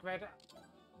composition's great.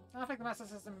 I don't think the Master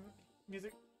System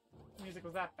music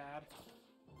was that bad.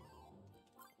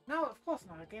 No, of course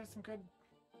not. It gave some good...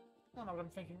 I don't know what I'm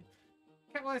thinking.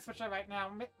 Can't really switch that right now.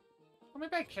 Well,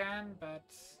 maybe I can, but...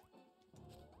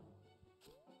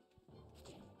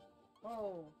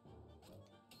 Oh.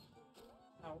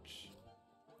 Ouch.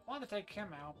 I wanted to take him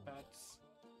out, but...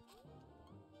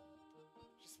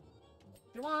 Just...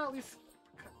 Do you want to at least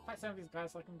fight some of these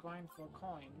guys so I can grind for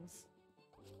coins?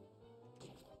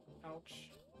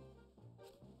 Ouch.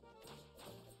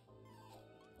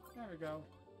 There we go.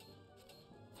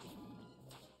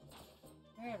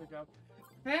 There we go.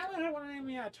 They haven't hit one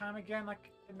enemy at a time again,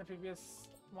 like in the previous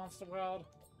Monster World.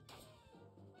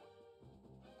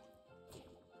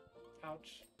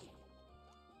 Ouch.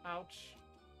 Ouch.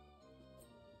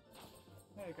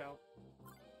 There you go.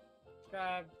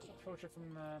 Gotta approach it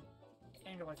from the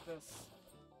angle like this.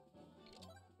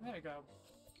 There we go.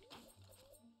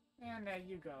 And there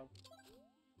you go.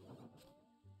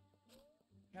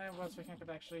 I was thinking I could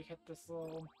actually hit this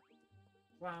little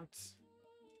plant.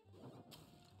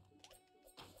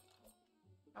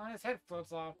 Oh, his head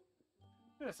floats off.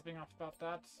 We were something off about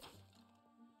that.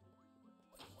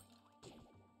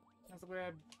 That's a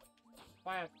weird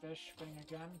firefish thing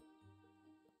again.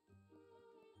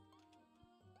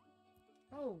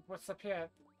 Oh, what's up here?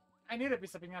 I knew there'd be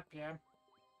something up here.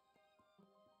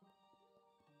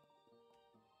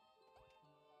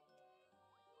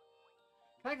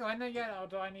 Can I go in there yet, or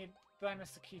do I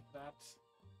miss to keep that?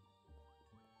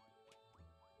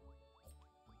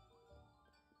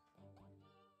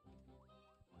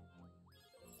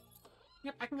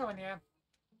 Yep, I can go in here.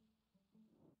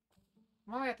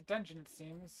 I'm only at the dungeon, it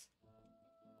seems.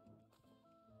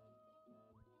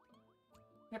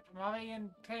 Yep, I'm already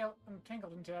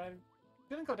entangled into it.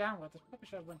 I didn't go downwards. I probably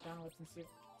should have went downwards and seen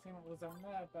what was down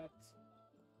there, but...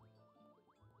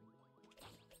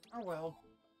 Oh well.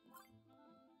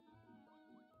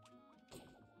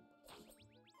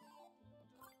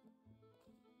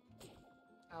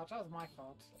 Ouch, that was my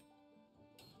fault.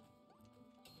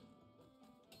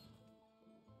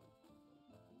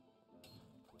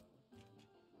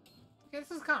 Okay,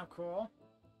 this is kind of cool.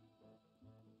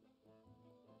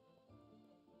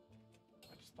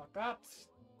 I just bought that.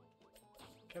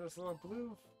 Get this little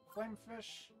blue flame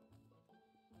fish.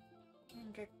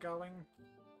 And get going.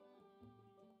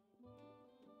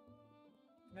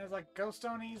 And there's like ghost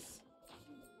Onis.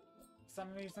 For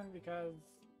some reason, because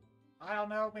I don't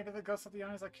know, maybe the ghosts of the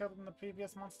Onis I killed in the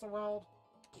previous Monster World.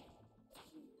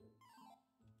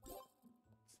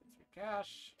 Sweet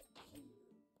cash.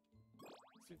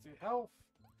 Sweet health.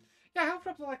 Yeah, health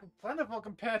drops are like plentiful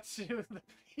compared to the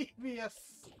previous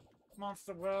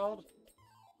Monster World.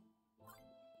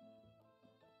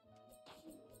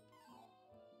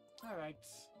 Alright.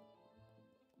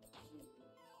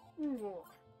 Ooh.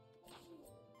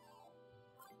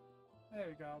 There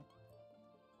we go.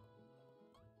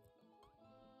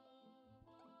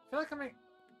 I feel like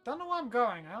don't know where I'm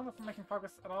going. I don't know if I'm making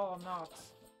progress at all or not.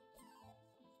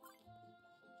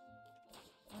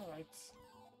 Alright.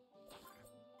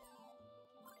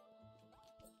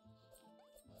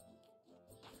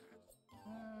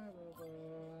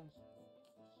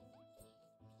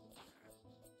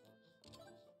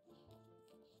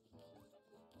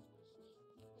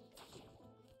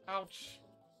 Ouch.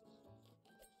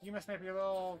 You must make your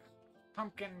little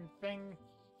pumpkin thing.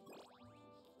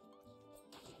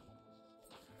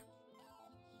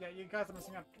 Yeah, you guys are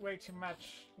messing up way too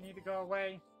much. You need to go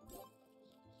away.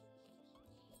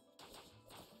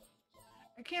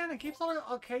 Again, it keeps all the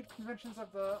arcade conventions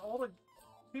of the older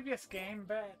previous game,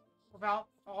 but without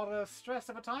all the stress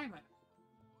of a timer.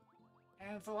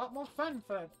 And it's a lot more fun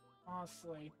for it,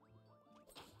 honestly.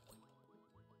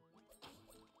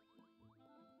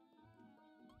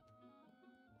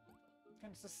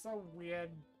 And it's just so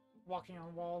weird walking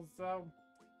on walls, though.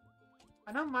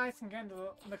 I know mice can get into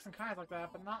nooks and crannies like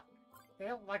that, but not...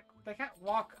 They can't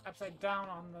walk upside down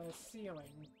on the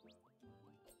ceiling.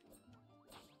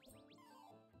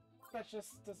 That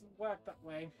just doesn't work that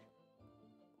way.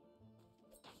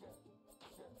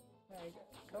 Hey,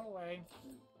 go away.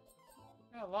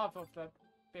 I love of that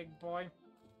big boy.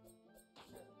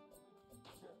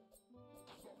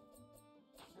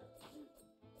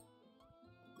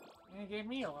 And he gave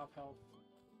me a lot of health.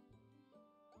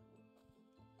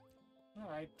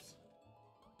 Alright.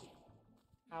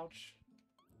 Ouch.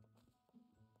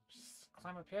 Just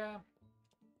climb up here.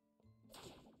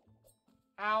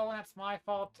 Ow, that's my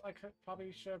fault. I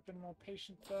probably should have been more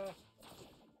patient there.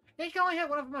 Yeah, you can only hit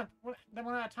one of them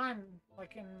at a time,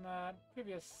 like in the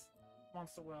previous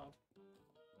Monster World.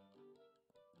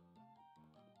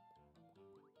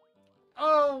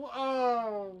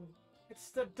 Oh! It's It's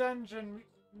the dungeon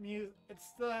music.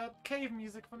 It's the cave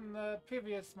music from the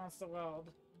previous Monster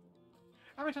World.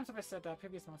 How many times have I said that?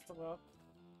 Previous Monster World.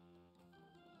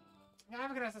 Yeah, I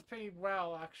recognize this pretty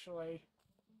well, actually.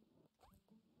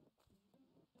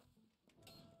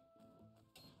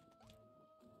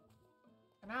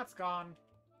 And now it's gone.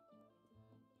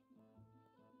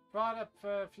 Brought up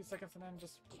for a few seconds and then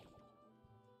just...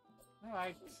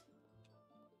 Alright.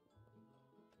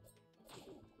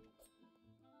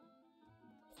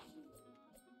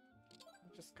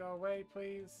 Just go away,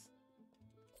 please.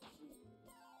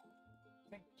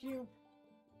 Thank you.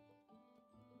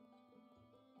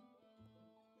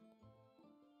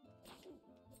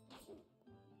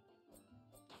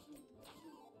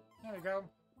 There we go.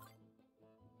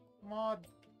 More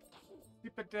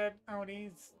stupid dead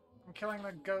Onis. I'm killing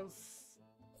the ghosts.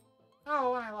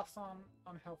 Oh, I lost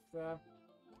on health there.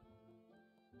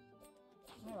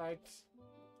 Alright.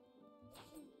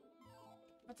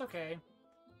 That's okay.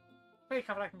 Pretty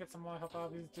confident I can get some more help out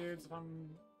of these dudes if I'm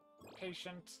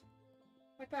patient.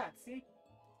 Like that, see?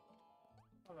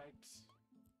 Alright.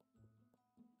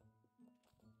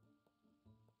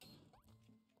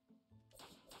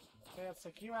 Okay, let's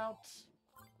take you out.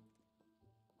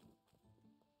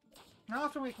 Not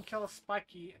often we can kill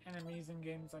spiky enemies in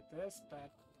games like this,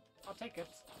 but I'll take it.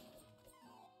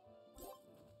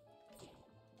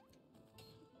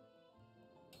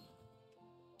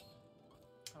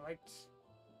 Alright.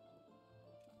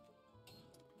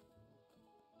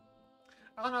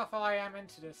 I don't know if I am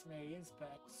into this maze,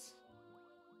 but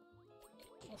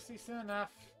we'll see soon enough.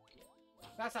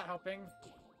 That's not helping.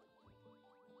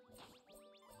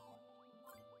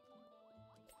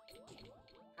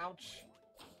 Ouch.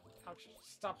 Ouch.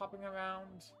 Stop hopping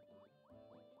around.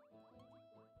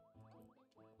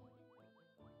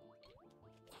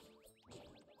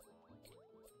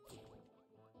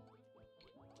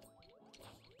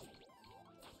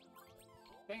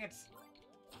 Dang it.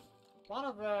 A lot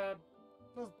of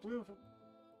those blue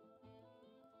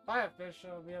firefish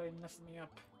are really messing me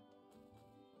up.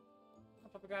 I'm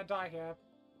probably gonna die here.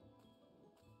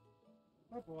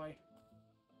 Oh boy.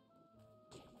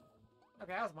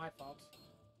 Okay, that was my fault.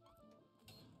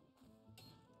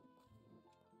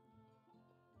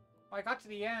 I got to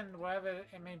the end, wherever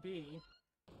it may be.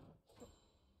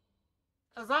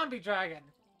 A zombie dragon!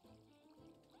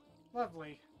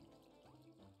 Lovely.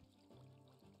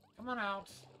 Come on out.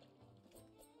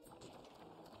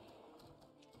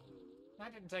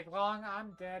 That didn't take long.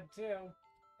 I'm dead, too.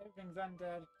 Everything's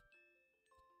undead.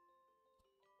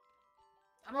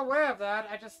 I'm aware of that.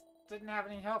 I just didn't have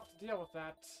any help to deal with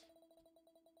that.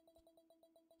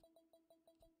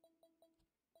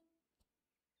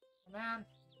 Man.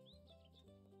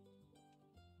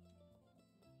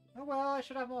 Oh well, I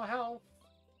should have more health.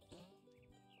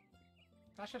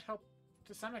 That should help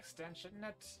to some extent, shouldn't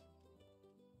it?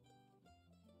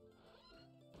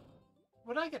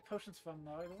 Where did I get potions from,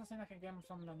 though? It doesn't seem like I get them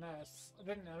from the nurse. I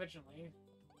didn't originally.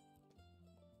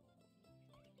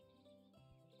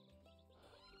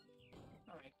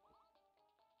 Alright.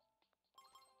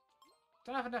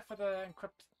 Don't have enough for the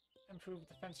improved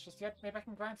defense just yet. Maybe I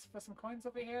can grind for some coins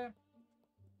over here?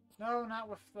 No, not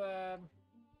with the...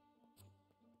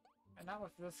 And not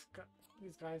with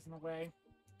these guys in the way.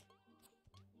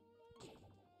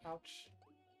 Ouch.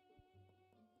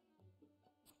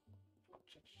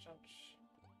 Ouch, ouch, ouch.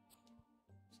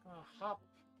 Just gonna hop.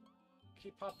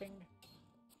 Keep hopping.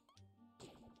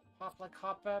 Hop like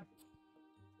Hopper.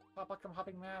 Hop like I'm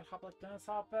hopping mad. Hop like Dennis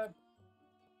Hopper.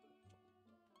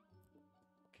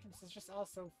 Okay, this is just all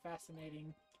so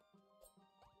fascinating.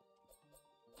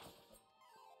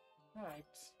 Alright.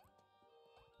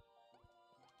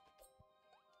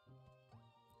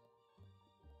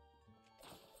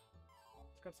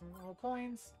 Got some more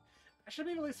coins. I should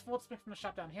be released Fort Smith from the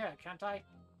shop down here, can't I?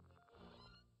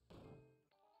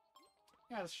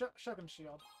 Yeah, the Shogun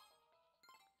Shield.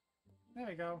 There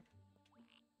we go.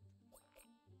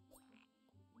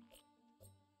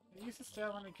 Use the stair,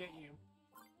 let me get you.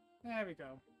 There we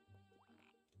go.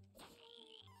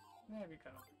 There we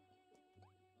go.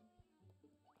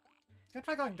 I'm gonna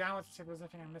try going downwards to see if there's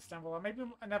anything I missed down below. Maybe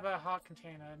another heart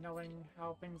container, knowing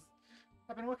how things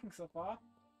have been working so far.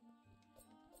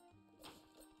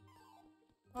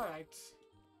 Alright.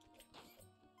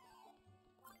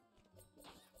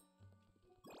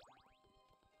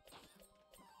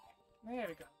 There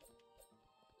we go.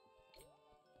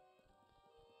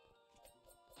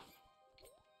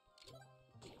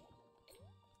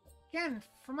 Again,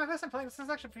 for my first time playing, this is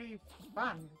actually pretty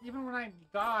fun. Even when I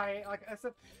die, like I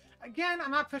said, again,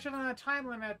 I'm not pushing on the time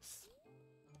limits.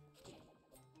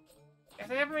 If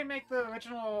they ever remake the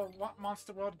original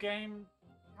Monster World game,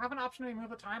 have an option to remove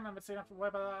the time limit so you don't have to worry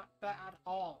about that at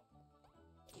all.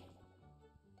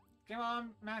 The game will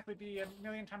automatically be a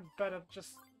million times better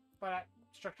just by that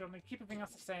structure, only keep everything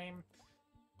else the same.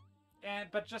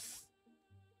 But just...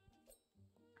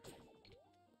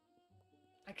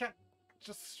 I can't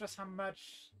just stress how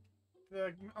much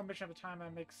the omission of the timer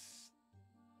makes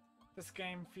this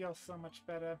game feel so much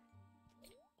better.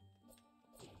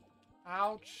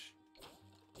 Ouch.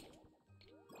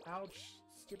 Ouch.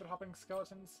 Stupid hopping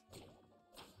skeletons.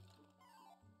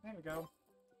 There we go.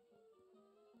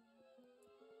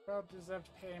 Well-deserved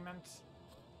payment.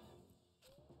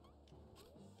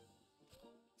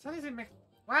 Some of these make...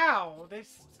 Wow! They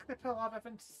put a lot of effort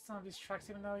into some of these tracks,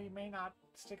 even though you may not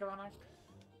stick around.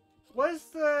 Was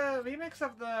the remix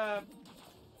of the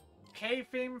cave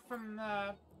theme from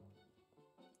the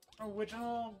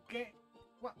original game,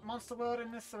 Monster World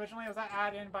in this originally, was that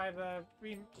added in by the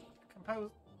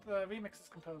remix's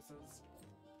composers?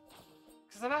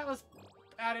 Because if that was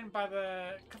added in by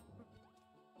the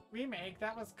remake,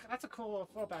 that's a cool little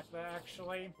throwback there,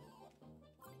 actually.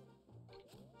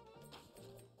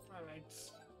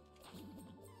 Alright.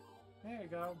 There you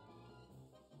go.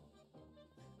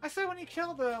 I say when you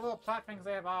kill the little plat things,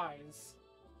 they have eyes.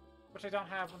 Which I don't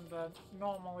have when they're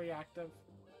normally active.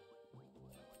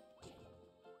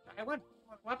 What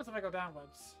happens if I go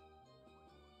downwards?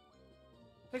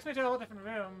 Takes me to a whole different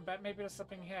room, but maybe there's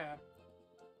something here.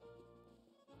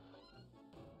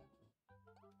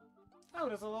 Oh,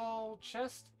 there's a little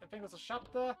chest. I think there's a shop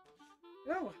there.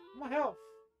 Ooh, more health.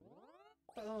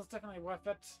 That was definitely worth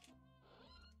it.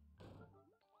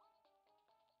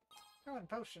 Oh, and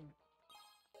potion.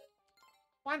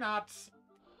 Why not?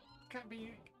 Can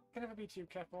never be too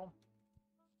careful.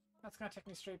 That's gonna take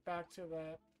me straight back to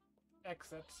the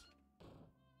exit.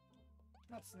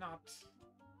 That's not.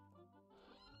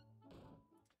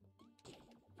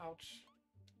 Ouch.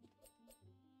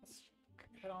 Let's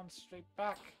head on straight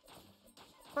back.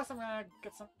 Plus, I'm gonna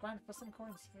get some grind for some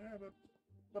coins.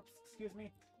 Whoops, excuse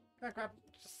me. Gonna grab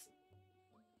just.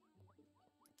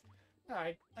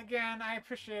 Alright. Again, I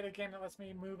appreciate a game that lets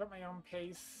me move at my own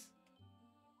pace.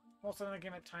 Also, in a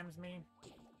game that times me.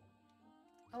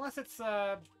 Unless it's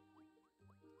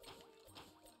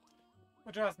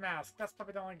Majora's Mask. That's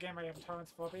probably the only game I have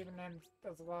tolerance for, but even then,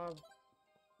 there's a lot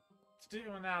to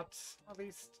do in that, at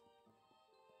least.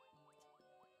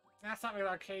 That's not really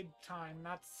arcade time,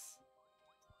 that's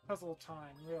puzzle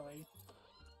time, really.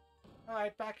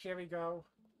 Alright, back here we go.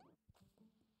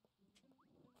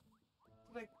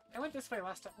 Like, I went this way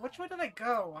last time. Which way did I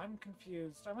go? I'm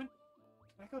confused. Did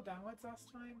I go downwards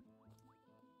last time?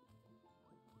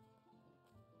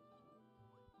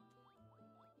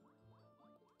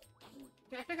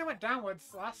 Yeah, I think I went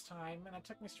downwards last time, and it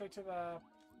took me straight to the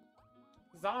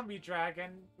zombie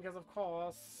dragon, because of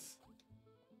course.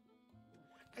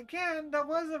 Again, there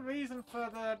was a reason for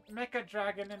the Meka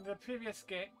Dragon in the previous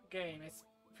game, its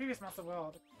previous Monster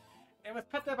World. It was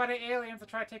put there by the aliens to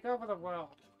try to take over the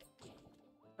world.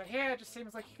 But here, it just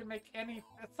seems like you can make any...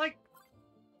 It's like...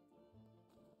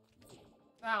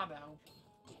 I don't know.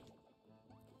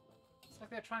 It's like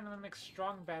they're trying to make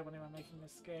strong bad when they were making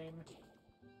this game.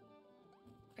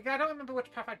 Again, I don't remember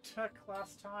which path I took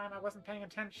last time. I wasn't paying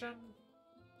attention.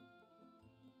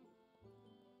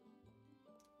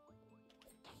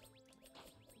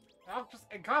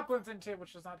 It goblins into it,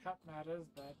 which does not help matters,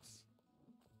 but...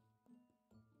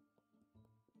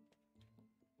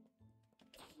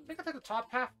 I think I took the top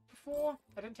path before.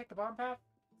 I didn't take the bottom path.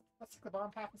 Let's take the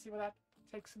bottom path and see where that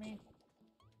takes me.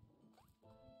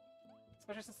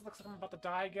 Especially since it looks like I'm about to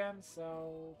die again,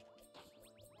 so...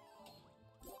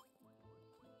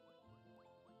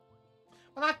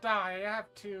 Well, not die. I have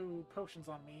 2 potions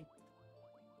on me.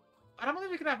 I don't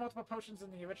believe you can have multiple potions in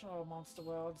the original Monster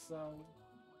World, so...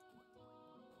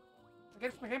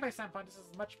 Again, from a gameplay standpoint, this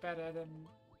is much better than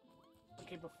the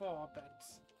game before, but...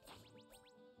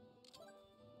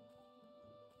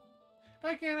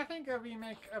 But again, I think a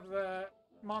remake of the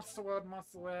Monster World,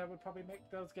 Monster Lair would probably make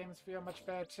those games feel much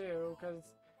better too, because...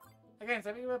 Again, so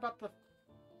if you were about the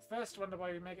first Wonder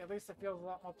Boy remake, at least it feels a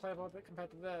lot more playable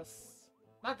compared to this.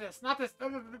 Not this.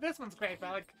 This one's great,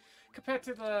 but like, compared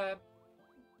to the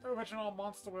original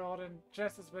Monster World and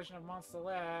Genesis version of Monster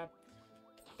Lair,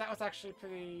 that was actually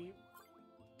pretty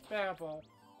bearable.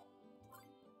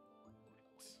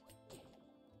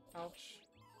 Ouch.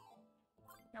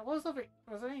 Now, what was over?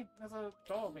 There's a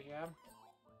door over here.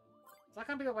 Is that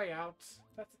gonna be the way out?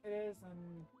 It is,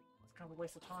 and it's kind of a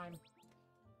waste of time.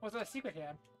 Was there a secret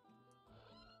here?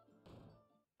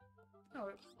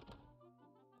 Oh.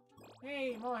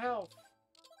 Hey, more health!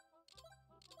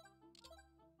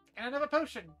 And another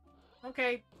potion!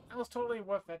 Okay, that was totally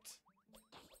worth it.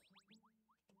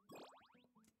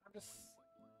 I've just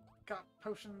got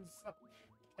potions up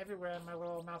everywhere in my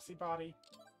little mousy body.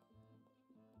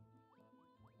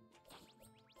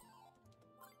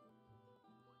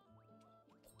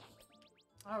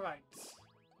 Alright. Let's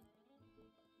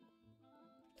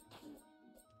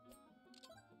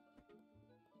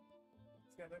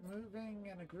get it moving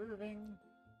and a grooving.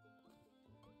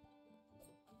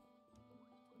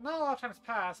 Not a lot of time's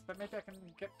passed, but maybe I can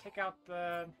take out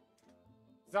the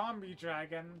zombie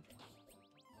dragon.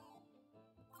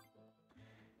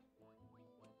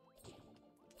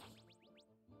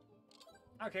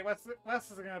 Okay, what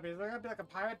else is it gonna be? Is it gonna be like a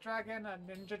pirate dragon, a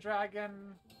ninja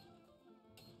dragon?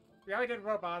 We already did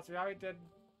robots, we already did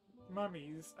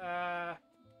mummies. A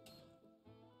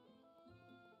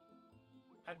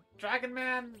dragon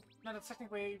man? No, that's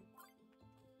technically...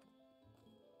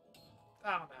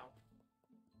 I don't know.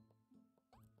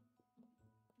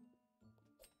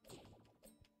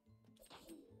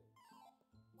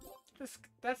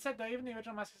 That said, though, even the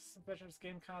original Master System version of this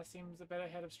game kind of seems a bit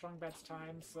ahead of Strong Bad's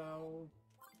time, so...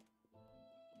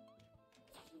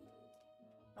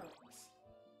 Alright.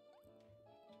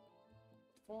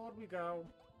 Forward we go.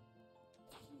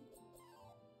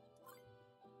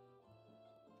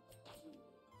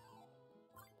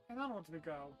 And onwards we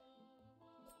go.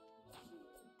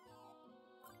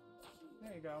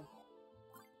 There you go.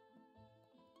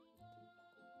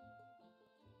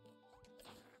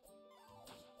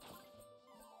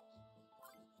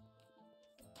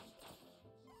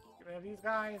 Get rid of these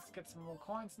guys, get some more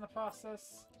coins in the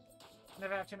process.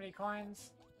 Never have too many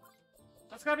coins.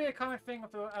 That's gotta be a common thing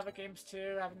with the other games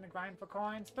too, having to grind for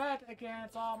coins, but again,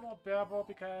 it's all more bearable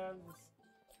because...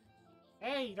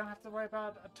 Hey, you don't have to worry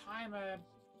about a timer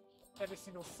every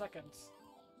single second.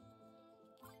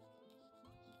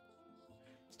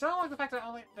 Still don't like the fact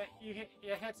that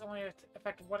your hits only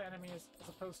affect one enemy as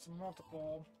opposed to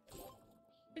multiple.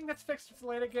 I think that's fixed with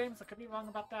later games, I could be wrong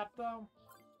about that though.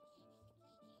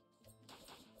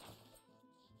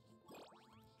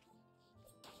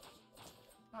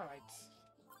 Alright.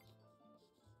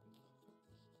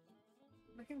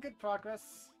 Making good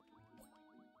progress.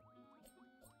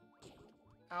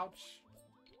 Ouch.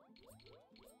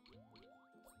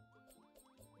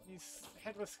 These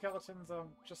headless skeletons are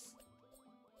just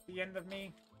the end of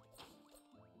me.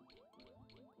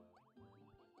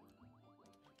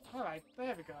 Alright,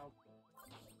 there we go.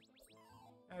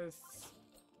 There's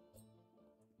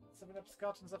 7 up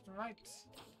skeletons left and right.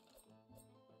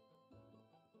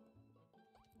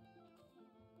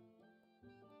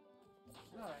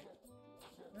 Alright.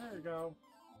 There we go.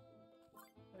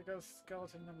 There goes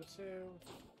skeleton number 2.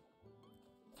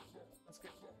 That's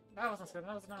good. That wasn't good.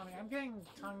 That was not me. I'm getting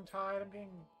tongue-tied. I'm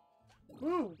getting...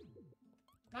 Woo!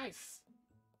 Nice!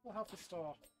 Full health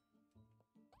restore.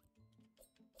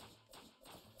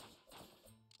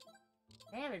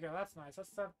 There we go. That's nice.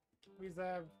 That's the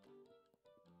reserve.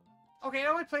 Okay, it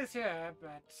only plays here,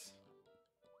 but...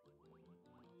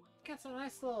 Gets a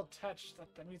nice little touch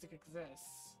that the music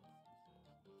exists.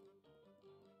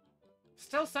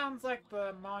 Still sounds like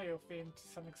the Mario theme to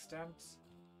some extent.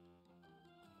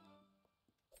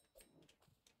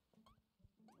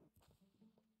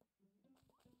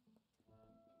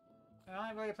 And I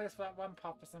only really plays for that one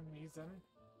pop for some reason.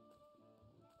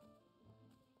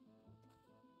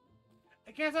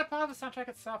 Again, is that part of the soundtrack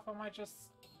itself, or am I just...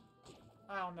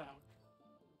 I don't know.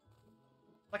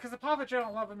 Like, as a part of the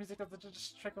general love of music, does it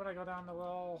just trick when I go down the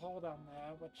little hole down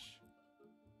there, which...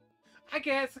 I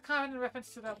guess it's kind of in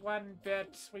reference to that one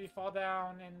bit where you fall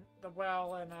down in the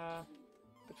well in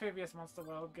the previous Monster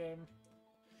World game.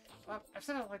 I've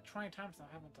said it like 20 times now,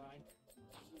 haven't I?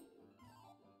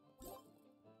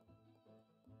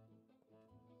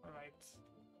 Alright.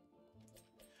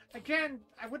 Again,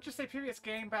 I would just say previous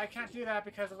game, but I can't do that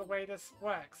because of the way this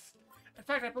works. In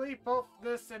fact, I believe both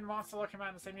this and Monster Lair came out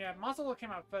in the same year. Monster Lair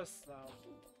came out first, though.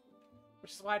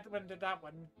 Which is why I went and did that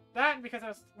one. That and because it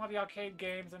was one of the arcade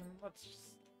games, and let's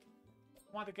just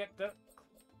want to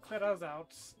clear those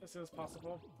out as soon as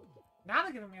possible. Now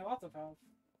they're giving me lots of health.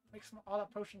 Makes all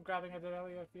that potion grabbing I did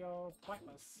earlier feel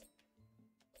pointless.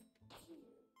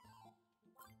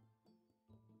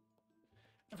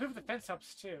 Improve defense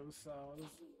helps too, so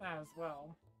there's that as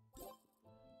well.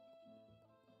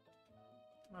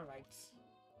 Alright.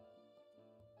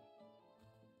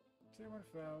 2 and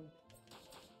fro.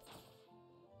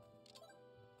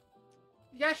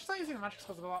 Yeah, I should start using the magic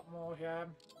spells a lot more here.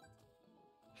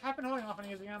 I have been holding off on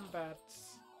using them, but...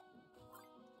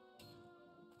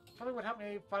 probably would help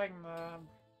me fighting the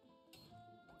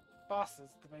bosses,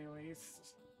 at the very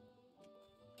least.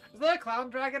 Is there a clown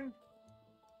dragon?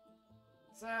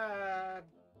 Is there a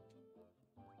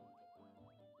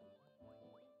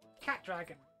cat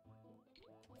dragon?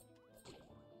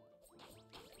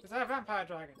 Is there a vampire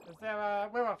dragon? Is there a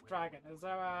werewolf dragon? Is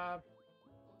there a...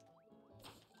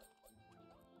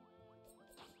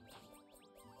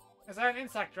 Is there an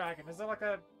insect dragon? Is there like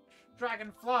a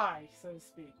dragonfly, so to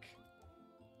speak?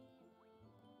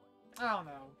 I don't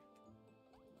know.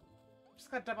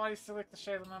 Just got double select the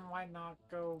shade and then why not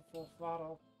go full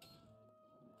throttle?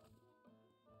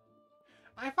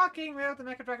 I fucking knew the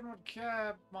Meka Dragon would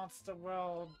cure Monster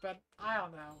World, but I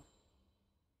don't know.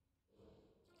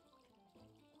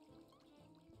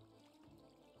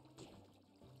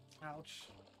 Ouch.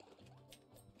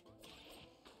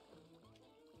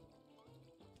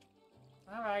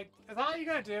 Alright, is that all you're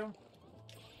gonna do?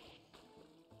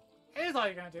 It is all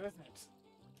you're gonna do, isn't it?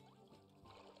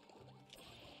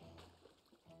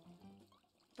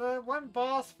 The one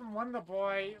boss from Wonder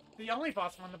Boy, the only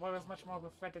boss from Wonder Boy was much more of a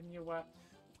threat than you were.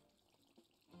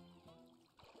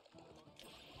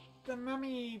 The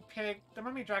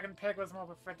MummyDragonPig was more of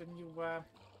a threat than you were.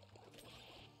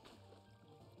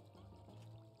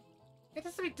 It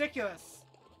is ridiculous.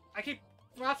 Well,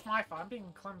 that's my fault. I'm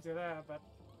being clumsy there, but...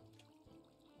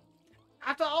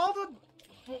 After all the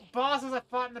bosses I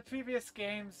fought in the previous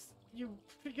games, you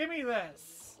give me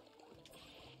this.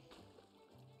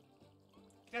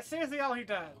 That's seriously all he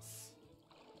does.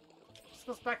 Just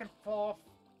goes back and forth.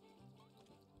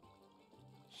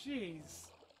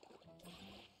 Jeez.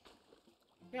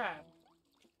 Yeah.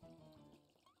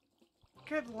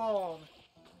 Good lord.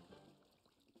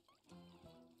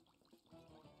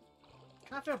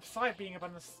 Kind of feel upset being up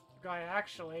on this guy,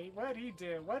 actually. What did he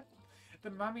do? What did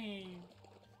the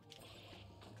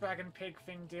MummyDragonPig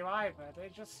thing do either? They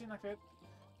just seem like it.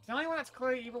 The only one that's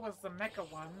clearly evil was the Mecha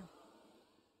one.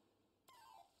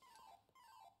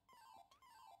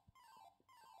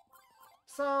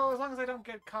 So, as long as I don't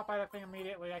get caught by that thing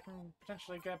immediately, I can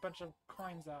potentially get a bunch of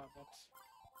coins out of it.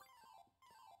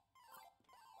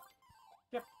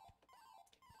 Yep.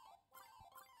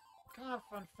 Kind of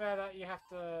unfair that you have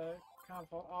to kind of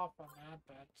hold off on that,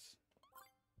 but...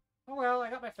 Oh well, I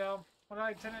got my fill. What did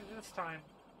I do this time?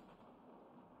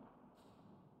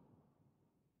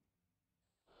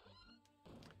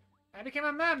 I became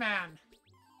a merman!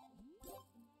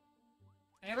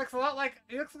 And he looks a lot like...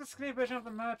 He looks like a skinny version of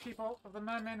the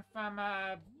merman from,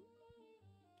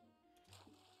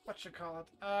 whatchamacallit?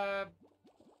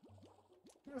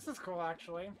 This is cool,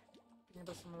 actually. You can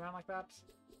just swim around like that.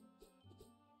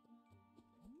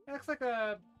 It looks like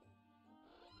a...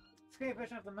 skinny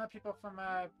version of the mer people from,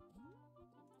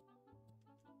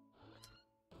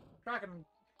 Dragon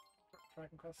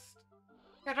Quest.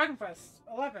 Yeah, Dragon Quest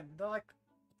 11. They're like...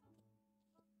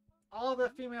 All the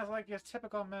females are like your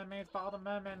typical mermaids, but all the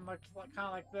mermen look like, kind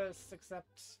of like this,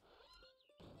 except...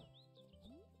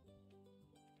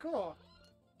 Cool.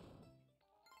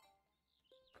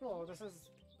 Cool, this is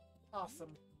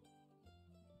awesome.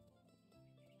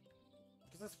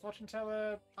 Does this fortune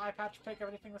teller eye patch pick have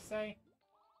anything to say?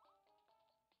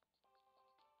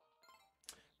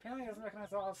 Apparently it doesn't recognize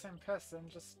they're all the same person,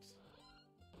 just...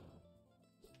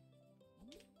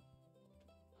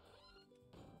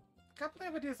 A couple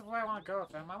of ideas of where I want to go with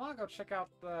them. I want to go check out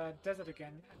the desert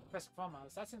again, first and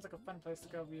foremost. That seems like a fun place to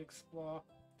go re-explore.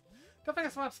 Don't think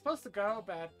that's where I'm supposed to go,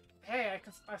 but hey,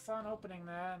 I saw an opening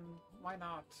there, and why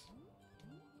not?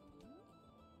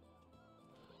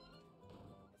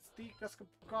 Let's go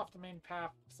off the main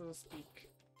path, so to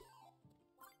speak.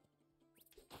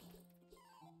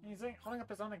 He's holding up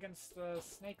his own against the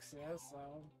snakes here, so...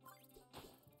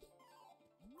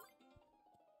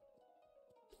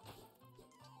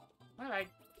 Alright.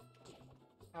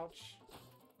 Ouch.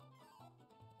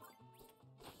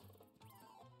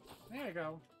 There you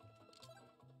go.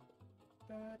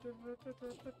 Still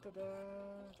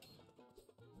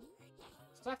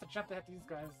have to jump to hit these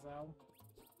guys, though.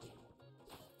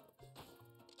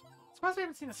 Suppose we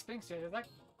haven't seen the Sphinx yet. Is that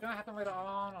gonna happen later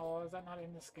on, or is that not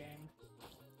in this game?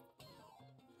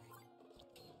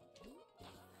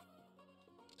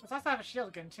 It's nice to have a shield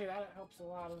again, too. That helps a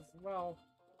lot as well.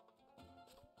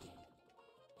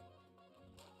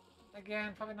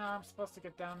 Again, probably not I'm supposed to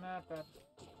get down there, but...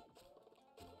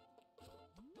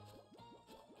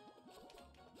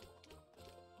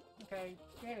 Okay,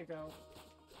 there you go.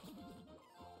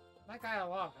 That guy had a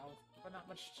lot of health, but not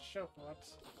much to show for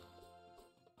it.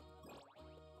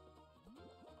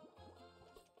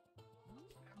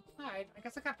 Alright, I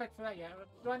guess I can't pick for that yet.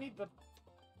 Do I need the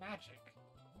magic?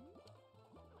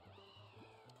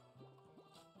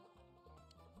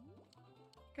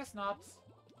 Guess not.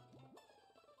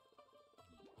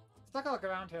 Let's take a look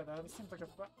around here, though. This seems like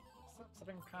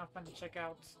something kind of fun to check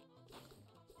out.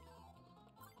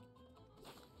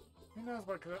 Who knows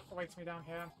what awaits me down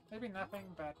here? Maybe nothing,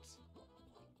 but...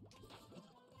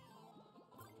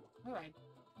 Alright.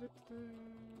 I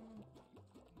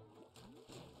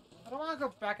don't want to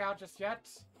go back out just yet.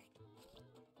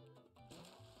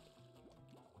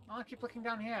 I want to keep looking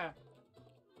down here.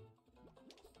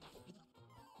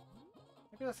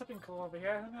 Maybe there's something cool over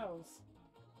here, who knows?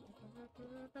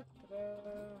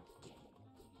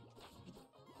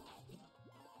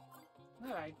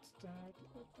 Alright.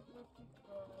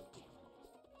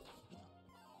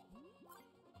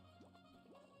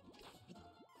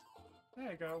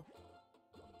 There you go.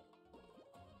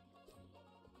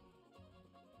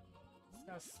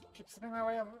 Just gonna keep spinning my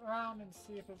way around and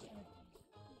see if there's any...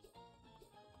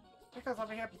 I think I was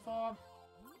over here before.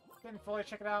 Didn't fully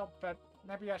check it out, but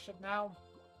maybe I should now.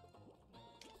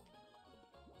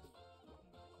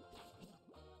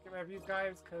 Get rid of these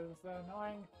guys, because they're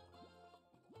annoying.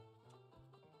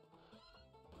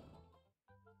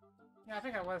 Yeah, I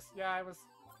think I was. Yeah, I was.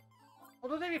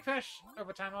 Although they finish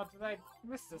over time, or did I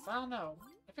miss this? I don't know.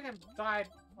 I think I died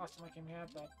last time I came here,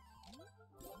 but...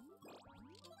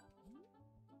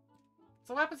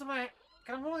 So what happens if I...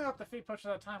 Can I only up the 3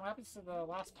 potions at a time? What happens to the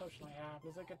last potion I have?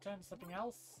 Does it get turned to something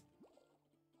else?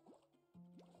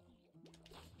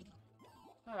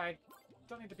 Alright.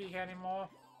 Don't need to be here anymore.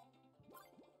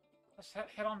 Let's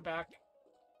head on back.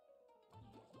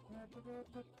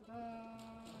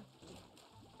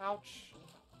 Ouch.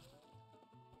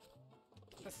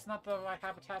 This is not the right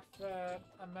habitat for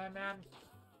a merman.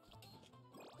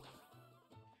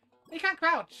 He can't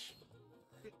crouch!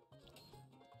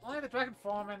 Only the dragon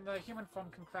form and the human form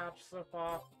can crouch so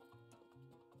far.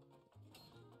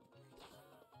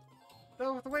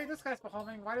 Though with the way this guy's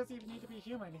performing, why does he even need to be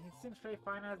human? He seems pretty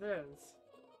fine as is.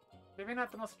 Maybe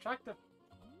not the most attractive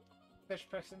fish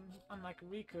person, unlike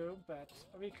Riku, but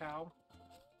Rikau.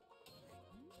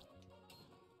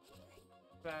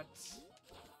 But...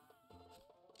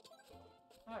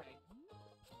 Alright.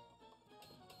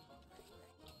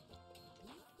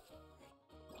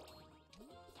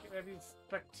 Get rid of these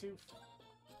buck-tooth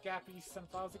gappy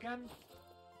sunflowers again.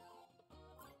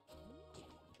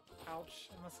 Ouch,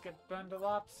 I must get burned a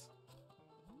lot.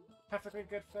 Perfectly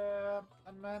good for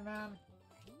a merman.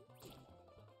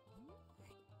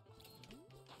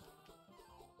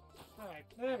 Alright,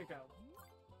 there we go.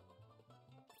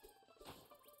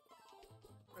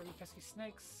 Really pesky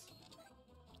snakes.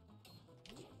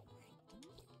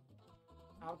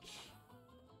 Ouch.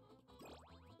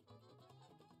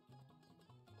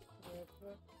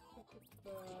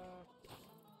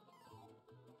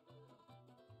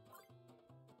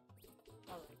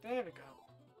 Alright, there we go.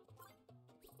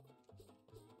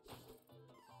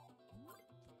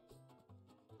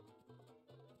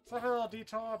 It's like a little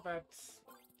detour, but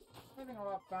having a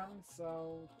lot of fun,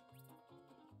 so...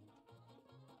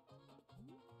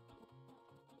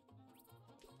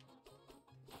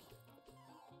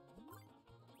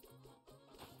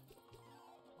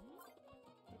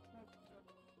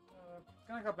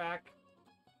 Gonna go back.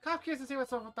 Kind of curious to see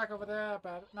what's back over there,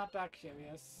 but not that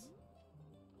curious.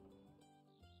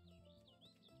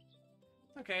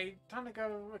 Okay, time to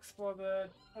go explore the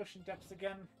ocean depths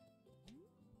again.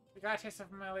 We got a taste of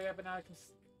them earlier, but now I can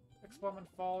explore them in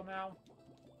fall now.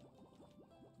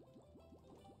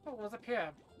 Oh, what's up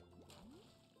here?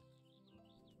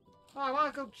 Oh, I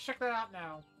want to go check that out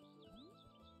now.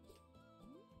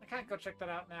 I can't go check that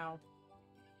out now.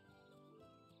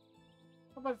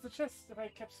 Oh, but it's a chest if I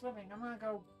kept swimming. I'm gonna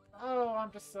go... Oh,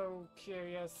 I'm just so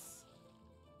curious.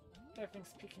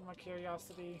 Everything's piquing my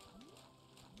curiosity.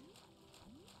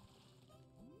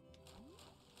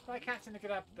 But I can't seem to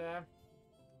get up there.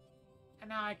 And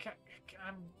now I can't...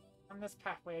 I'm on this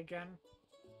pathway again.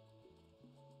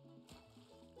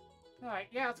 Alright,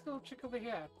 yeah, let's go check over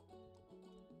here.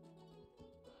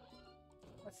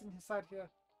 What's inside here?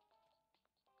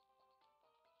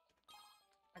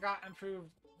 I got improved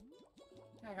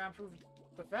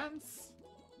defense.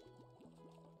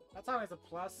 That's always a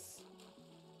plus.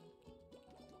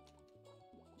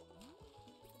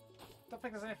 Don't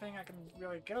think there's anything I can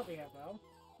really get over here though.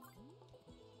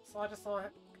 So I'll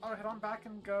head on back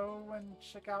and go and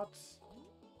check out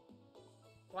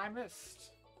what I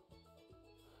missed.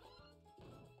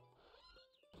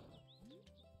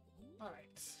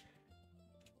 Alright.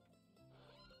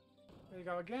 There you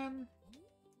go again.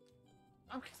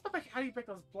 I'm curious about how you break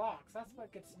those blocks. That's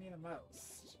what gets me the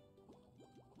most.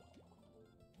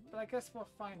 But I guess we'll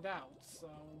find out, so...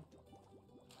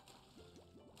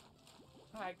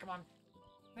 Alright, come on.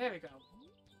 There we go.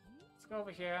 Let's go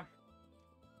over here.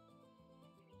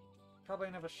 Probably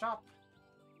another shop.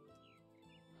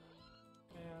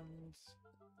 And...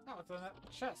 oh, it's a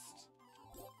chest.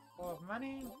 Full of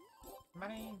money,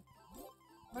 money,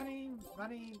 money,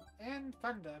 money, and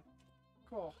thunder.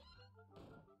 Cool.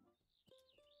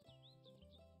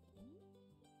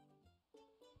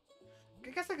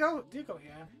 I guess I do go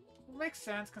here. It makes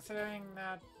sense considering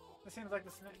that it seems like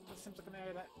this seems like an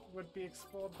area that would be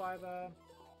explored by the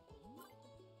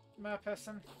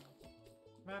merperson.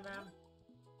 Merman.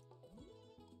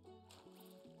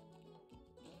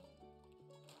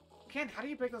 Ken, how do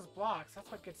you break those blocks? That's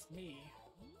what gets me.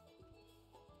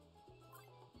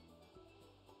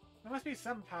 There must be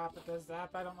some path that does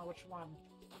that, but I don't know which one.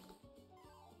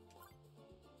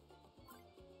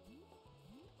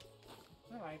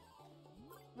 Alright.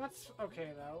 That's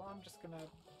okay though. I'm just gonna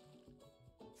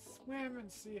swim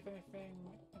and see if anything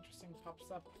interesting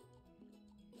pops up.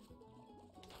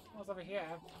 What's over here?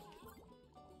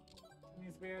 And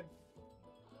these weird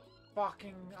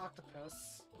barking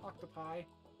octopi.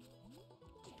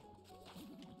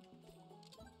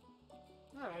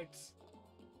 Alright.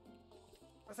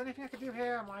 Is there anything I could do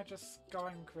here, or am I just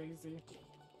going crazy?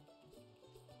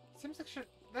 Seems like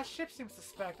that ship seems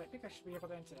suspect. I think I should be able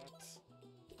to enter it.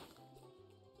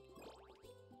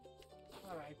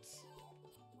 Alright.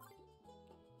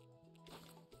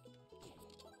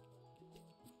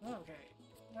 Okay.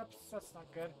 Oops, that's not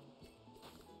good.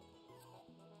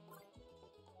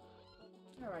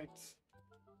 Alright.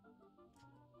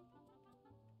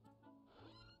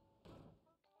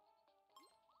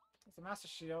 It's a Master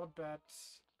Shield, but...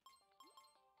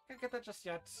 I can't get that just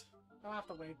yet. I'll have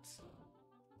to wait.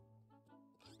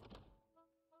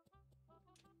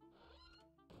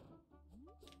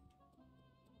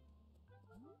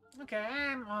 Okay,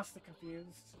 I'm honestly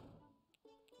confused.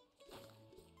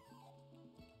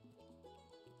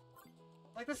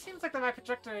 Like, this seems like the right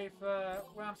trajectory for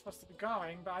where I'm supposed to be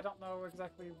going, but I don't know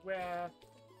exactly where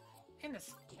in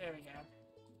this area.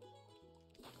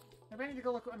 Maybe I need to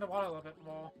go look underwater a little bit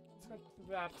more. Let's go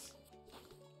do that.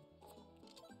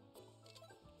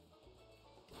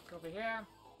 Go over here.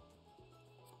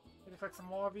 Maybe collect some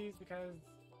more of these because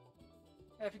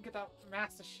if you can get that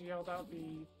Master Shield, that would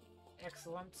be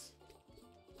excellent.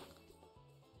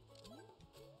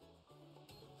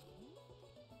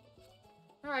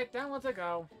 Alright, downwards I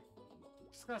go.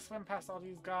 Just gonna swim past all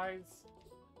these guys.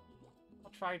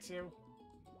 I'll try to.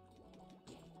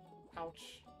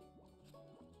 Ouch.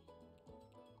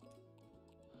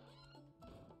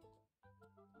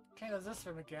 Okay, there's this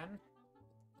room again.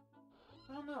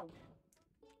 Oh no.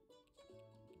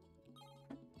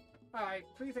 Alright,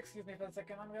 please excuse me for a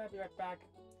second. I'm gonna be right back.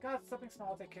 Got something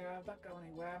small to take care of. Don't go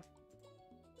anywhere.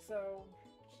 So,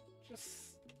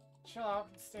 just chill out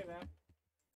and stay there.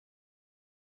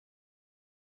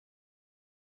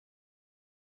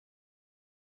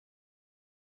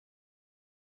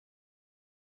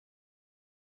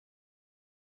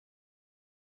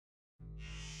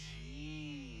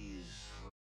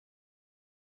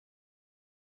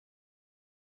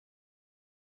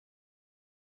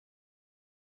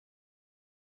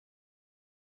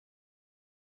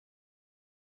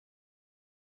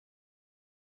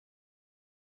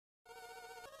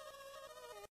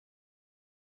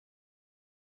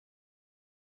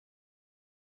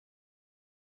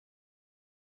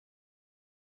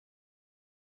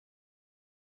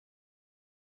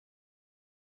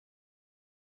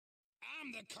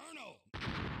 I'm the Colonel!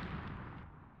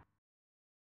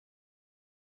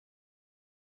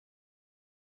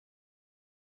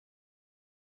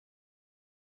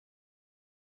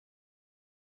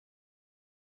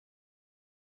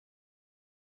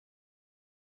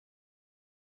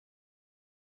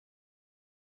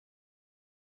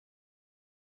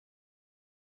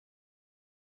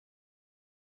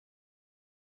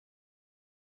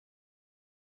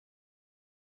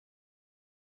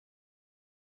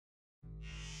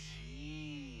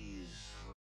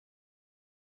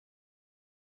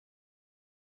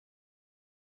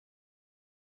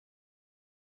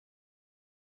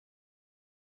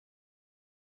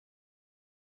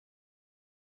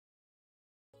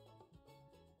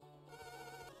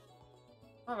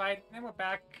 Alright, and we're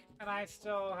back, and I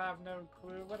still have no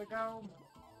clue where to go.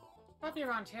 Might be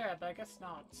around here, but I guess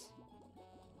not.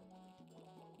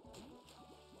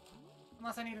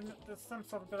 Unless I need to, there's some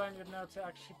sort of bit I need to know to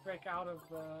actually break out of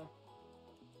the...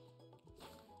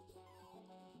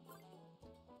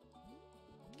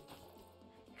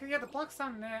 Because yeah, the blocks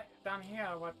down here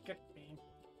are what get me.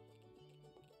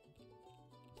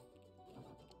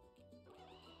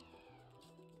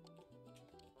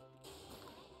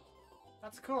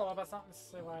 That's cool, but that's not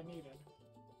necessarily what I needed.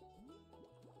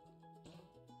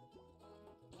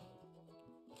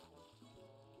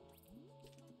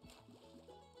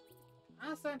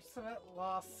 Honestly, I'm just a bit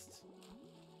lost.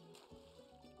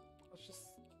 Let's just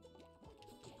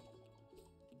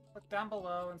look down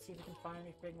below and see if we can find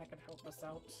anything that can help us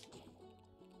out.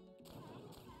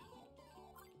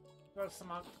 Go to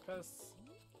some octopus.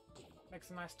 Make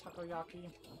some nice takoyaki.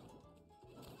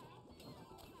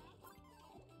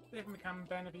 They even become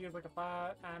better if you use like a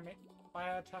fire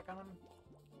attack on them.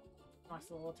 Nice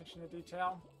little attention to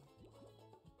detail.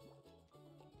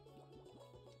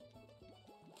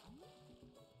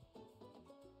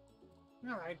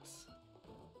 Alright.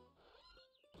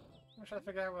 I'm trying to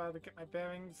figure out where to get my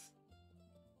bearings.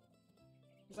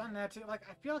 Is on there too? Like,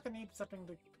 I feel like I need something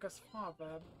to go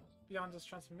farther beyond this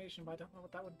transformation, but I don't know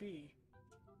what that would be.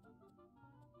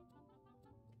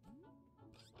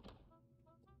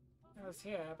 I was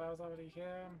here, but I was already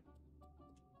here.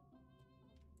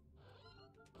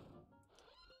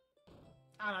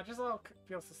 I don't know, just a little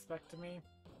feels suspect to me.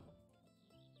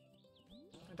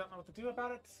 I don't know what to do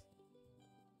about it.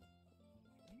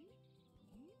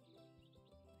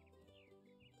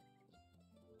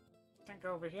 Can't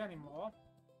go over here anymore.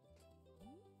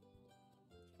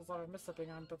 Because I missed something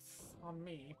and that's on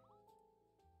me.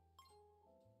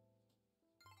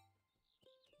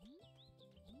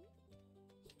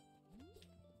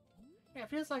 Yeah, it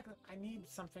feels like I need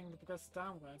something that goes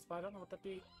downwards, but I don't know what that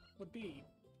would be.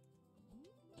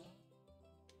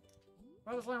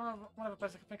 Well, there's only one other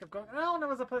place I could think of going. Oh, there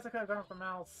was a place I could have gone for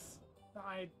mouse that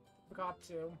I forgot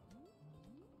to.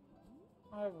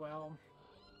 Oh well.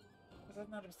 This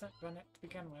is 90% run it to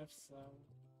begin with, so.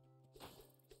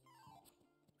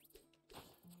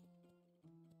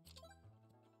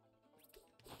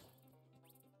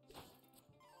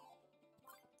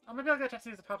 Oh, maybe I'll get a chance to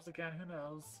use the pops again, who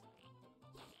knows.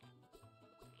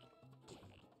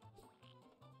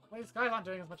 Well, these guys aren't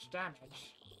doing as much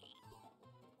damage.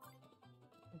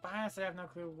 But honestly, I have no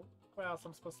clue where else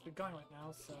I'm supposed to be going right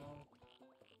now, so...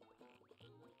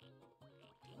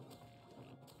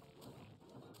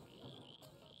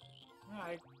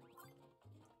 Alright.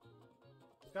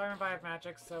 Got him by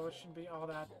magic, so it shouldn't be all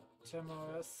that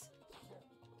timorous.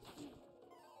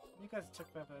 You guys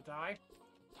took forever to die.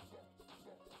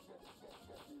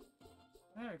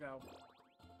 There we go.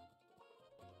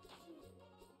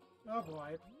 Oh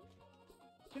boy.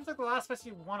 Seems like the last place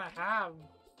you want to have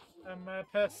a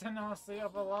person, honestly,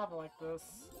 over lava like this.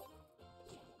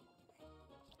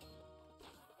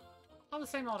 All the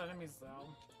same old enemies, though.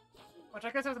 Which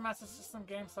I guess it's a Master System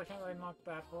game, so I can't really knock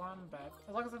that one, but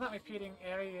as long as it's not repeating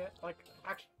area, like,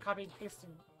 actually copying and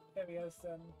pasting areas,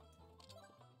 then...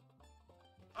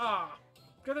 Ah!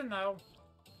 Good to know.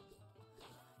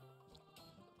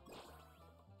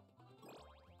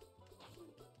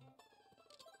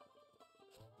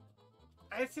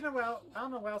 I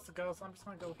don't know where else to go, so I'm just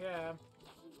gonna go here.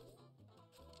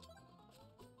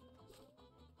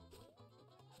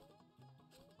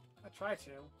 I try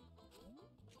to.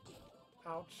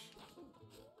 Ouch.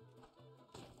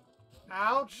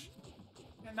 Ouch!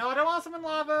 No, I don't want some in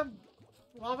lava!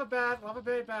 Lava bad, lava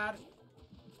very bad.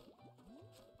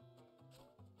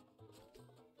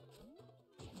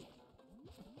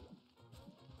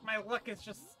 My luck is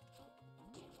just...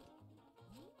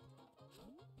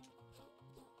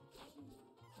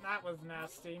 That was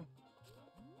nasty.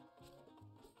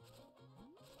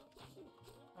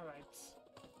 Alright.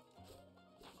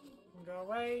 Go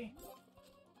away.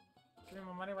 Give me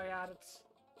more money while at it.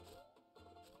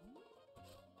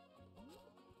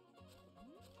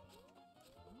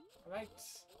 Alright.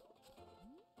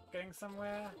 Getting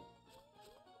somewhere.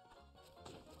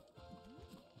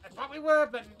 I thought we were,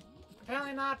 but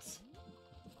apparently not.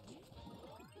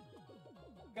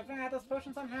 Good thing I had those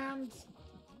potions on hand.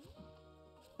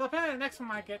 So apparently the next one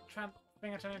might get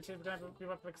being turned into we're gonna be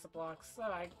able to fix the blocks.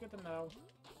 Alright, good to know.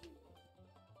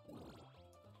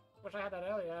 Wish I had that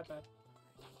earlier, but...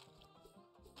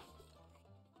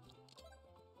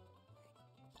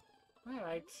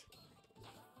 Alright.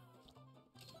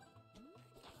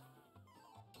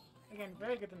 Again,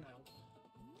 very good to know.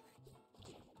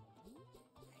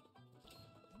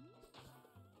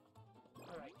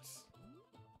 Alright.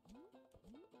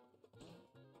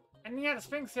 And yeah, the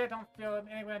springs here don't feel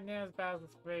anywhere near as bad as the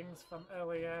springs from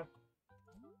earlier.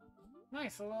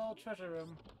 Nice, a little treasure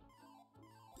room.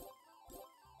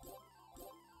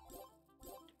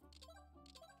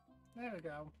 There we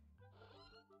go.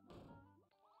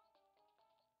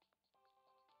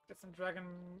 Get some dragon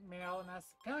mail, and that's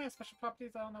apparently has special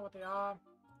properties. I don't know what they are.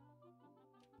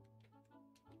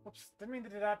 Whoops, didn't mean to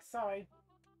do that. Sorry.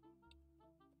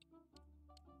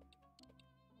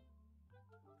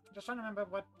 Just trying to remember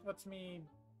what lets me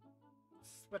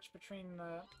switch between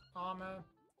the armor.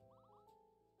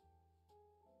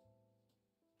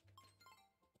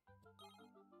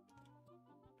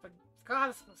 God,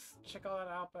 let's check all that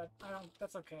out, but I don't.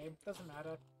 That's okay. Doesn't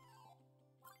matter.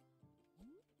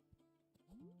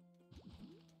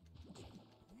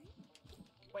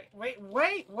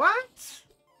 Wait! What?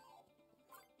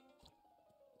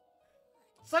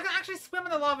 So I can actually swim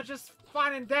in the lava just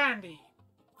fine and dandy.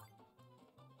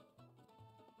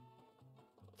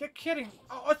 You're kidding.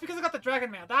 Oh, it's because I got the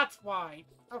dragon mail. That's why.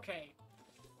 Okay.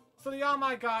 So the oh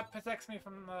my god protects me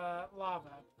from the lava.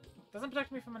 Doesn't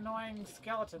protect me from annoying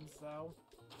skeletons, though.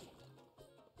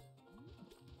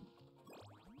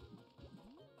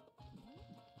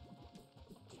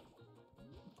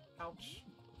 Ouch.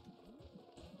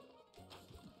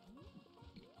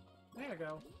 There we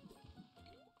go.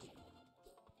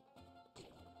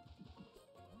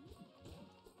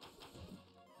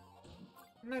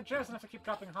 And they're generous enough to keep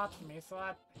dropping hearts for me, so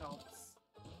that helps.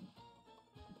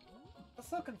 I'm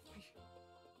so confused.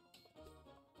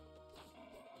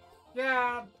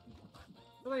 Yeah,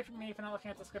 really for me for not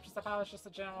looking at description stuff, I was just a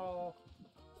general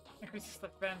increases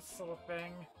defense sort of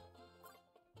thing.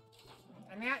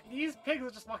 And yeah, these pigs are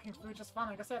just walking through just fine.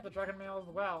 I guess I have the dragon mail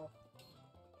as well.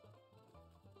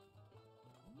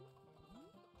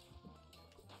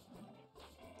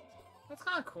 That's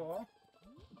kind of cool.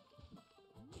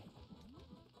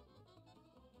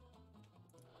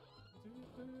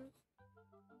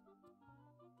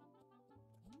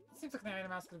 Seems like an item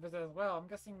mouse could visit as well. I'm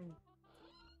guessing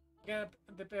get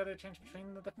the ability to change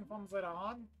between the different forms later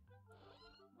on.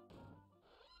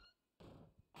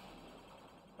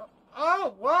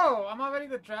 Oh, whoa! I'm already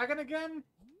the dragon again?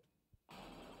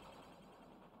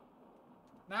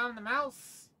 Now I'm the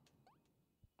mouse.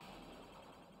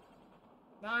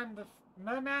 Now I'm the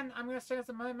merman. I'm gonna stay as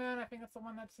the merman. I think that's the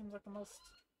one that seems like the most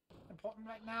important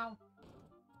right now.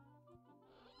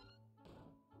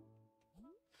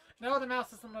 No, the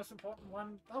mouse is the most important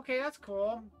one. Okay, that's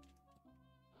cool.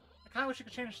 I kind of wish you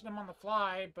could change them on the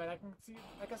fly, but I can see.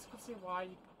 I guess you can see why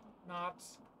you not.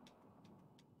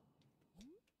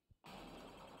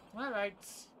 All right,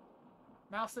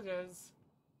 mouse it is.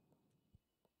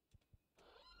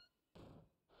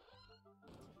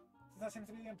 That seems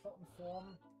to be the important form.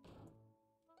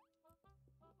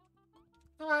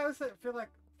 No, I always feel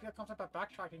confident about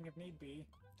backtracking if need be.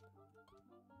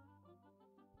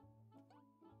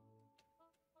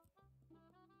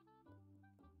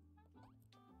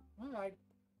 Alright.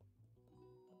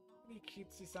 Pretty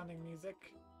cutesy sounding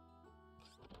music.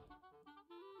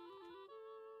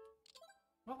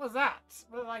 What was that?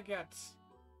 What did I get?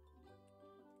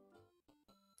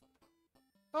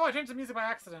 Oh, I changed the music by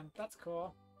accident. That's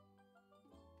cool.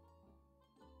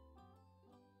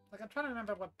 Like, I'm trying to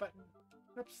remember what button...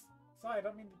 Oops. Sorry, I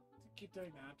don't mean to keep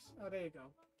doing that. Oh, there you go.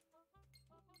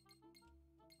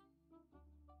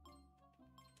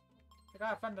 I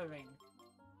got a thunder ring.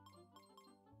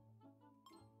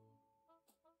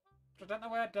 I don't know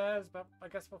where it does, but I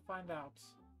guess we'll find out.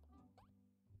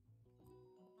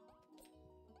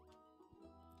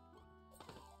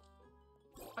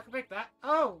 I can break that.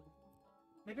 Oh!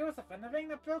 Maybe it was the thunder ring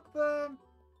that broke the...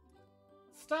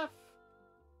 stuff?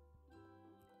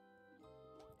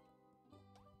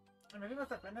 Or maybe it was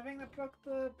the thunder ring that broke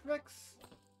the bricks?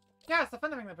 Yeah, it's the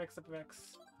thunder ring that breaks the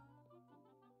bricks.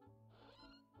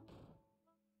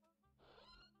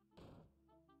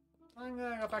 I'm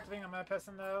gonna go back to being a mer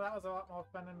person though. That was a lot more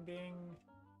fun than being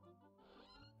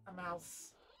a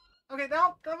mouse. Okay,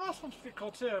 that last one's pretty cool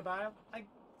too, but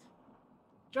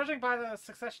judging by the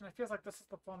succession, it feels like this is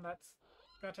the one that's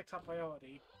gonna take top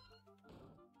priority.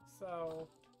 So...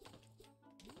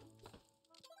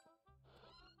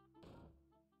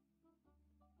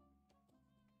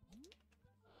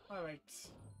 Alright.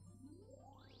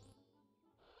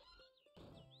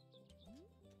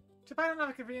 Too bad I don't have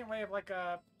a convenient way of like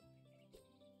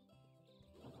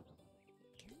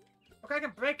Okay, I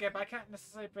can break it, but I can't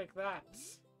necessarily break that.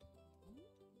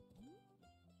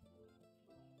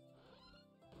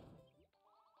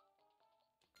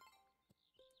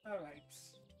 Alright.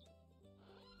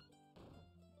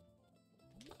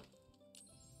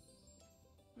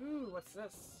 Ooh, what's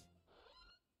this?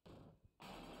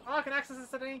 Oh, I can access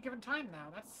this at any given time now.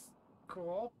 That's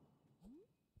cool.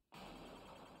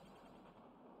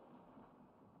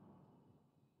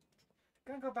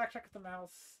 Gonna go back check the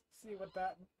mouse, see what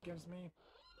that gives me.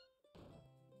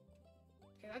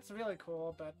 Okay, that's really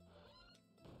cool, but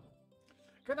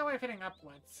good no way of hitting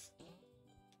upwards.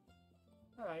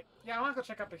 Alright, yeah, I wanna go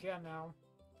check up here now.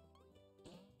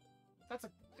 That's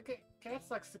okay,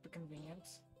 that's like super convenient.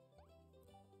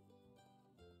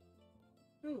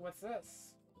 Ooh, what's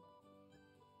this?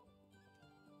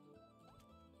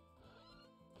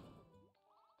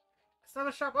 It's not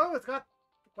a shop. Oh, it's got...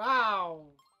 Wow!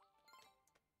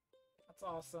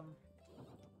 That's awesome.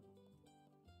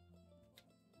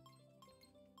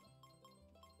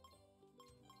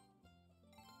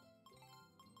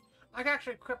 I can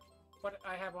actually equip what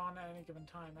I have on at any given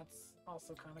time. That's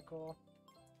also kind of cool.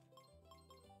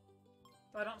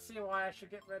 I don't see why I should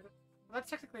get rid of... Well, that's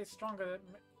technically stronger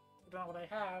than what I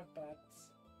have, but...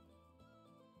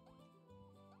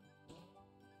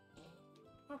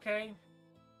 Okay.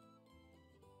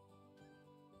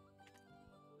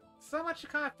 So much to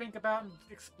kind of think about and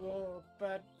explore,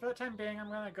 but for the time being, I'm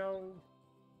gonna go...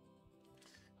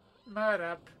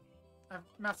 Murder. I've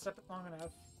messed up long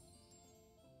enough.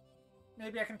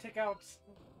 Maybe I can take out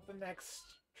the next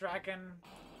dragon,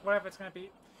 whatever it's gonna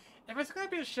be. If it's gonna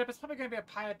be a ship, it's probably gonna be a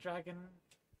pirate dragon,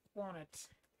 won't it?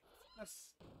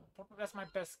 That's my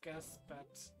best guess, but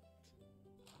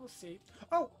we'll see.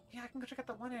 Oh, yeah, I can go check out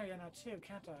the one area now too,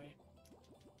 can't I?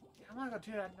 Yeah, I wanna go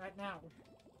do that right now.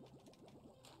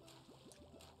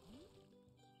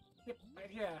 Yep, right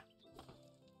here.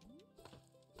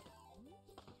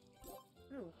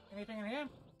 Ooh, anything in here?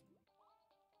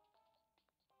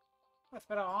 That's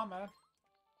better armor.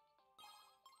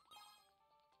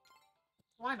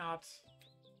 Why not?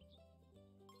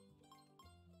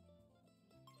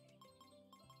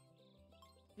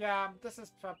 Yeah, this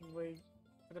is probably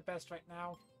for the best right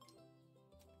now.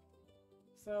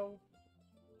 So...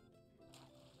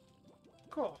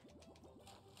 Cool.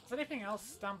 Is there anything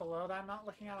else down below that I'm not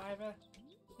looking at either?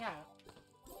 Yeah.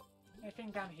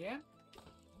 Anything down here?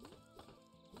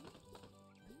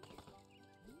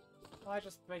 Well, I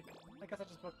guess I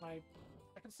just broke my...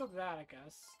 I can still do that, I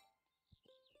guess.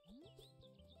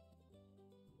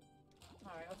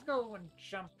 Alright, let's go and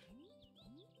jump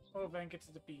over and get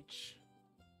to the beach.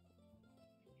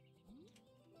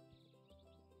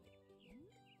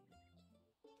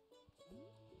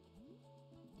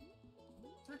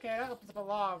 Okay, that opens up a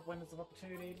lot of windows of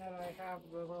opportunity now that I have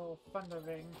the little thunder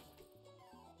ring.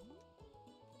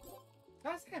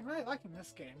 Gotta say, I'm really liking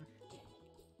this game.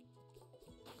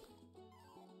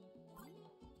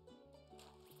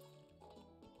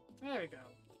 There we go.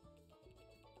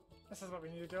 This is what we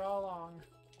need to do all along.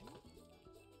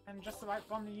 And just the right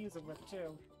fun to use it with,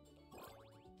 too.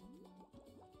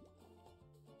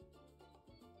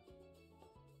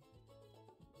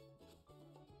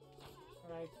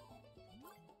 Alright.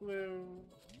 Blue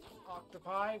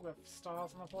octopi with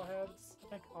stars on their foreheads. I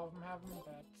think all of them have them,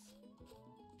 but...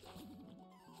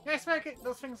 Yeah, I swear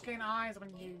those things gain eyes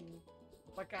when you...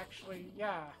 Like, actually,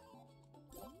 yeah.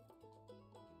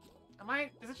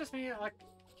 Is it just me, like,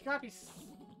 you gotta be...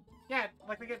 Yeah,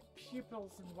 like they get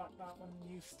pupils and whatnot when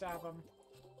you stab them.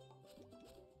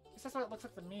 At least that's what it looks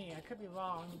like to me. I could be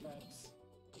wrong, but...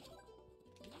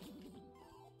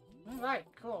 Alright,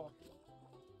 cool.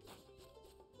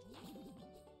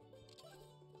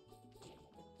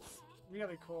 It's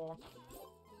really cool.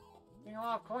 Getting a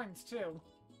lot of coins, too.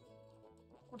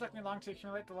 Won't take me long to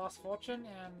accumulate the lost fortune,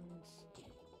 and...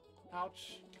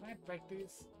 Ouch. Can I break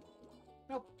these?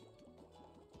 Nope.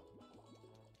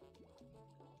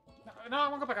 No, I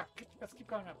won't go back up. Let's keep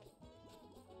going up.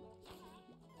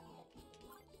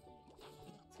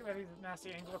 Let's get rid of these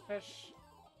nasty anglerfish.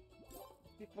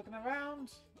 Keep looking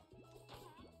around.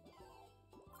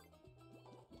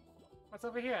 What's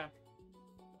over here?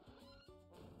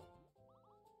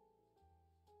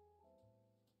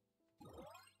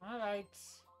 Alright.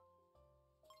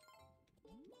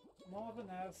 More than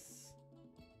this.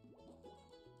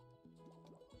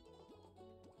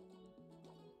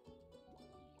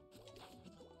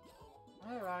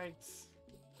 Alright.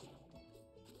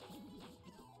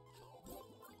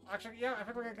 Actually, yeah, I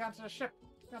think we're gonna get onto the ship.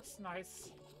 That's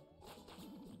nice.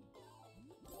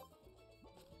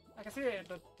 I can see it at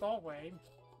the doorway,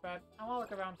 but I wanna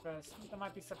look around first. There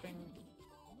might be something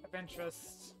of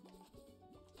interest.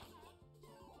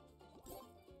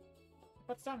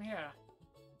 What's down here?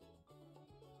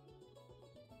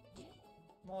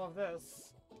 More of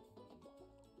this.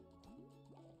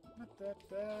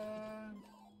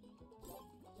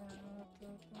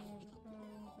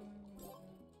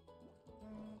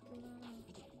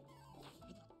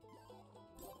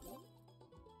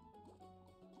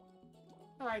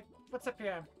 Alright, what's up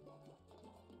here?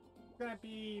 Gonna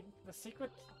be the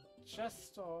secret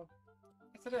chest, or...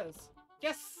 Yes, it is.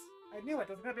 Yes! I knew it!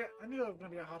 I knew it was gonna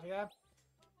be a hot here.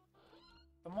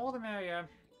 The more the merrier.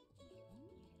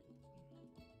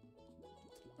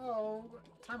 Oh,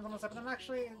 time's almost up, and I'm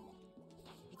actually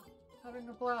having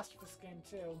a blast with this game,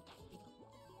 too.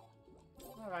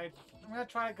 Alright, I'm gonna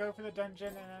try to go through the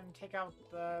dungeon and take out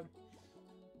the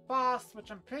boss,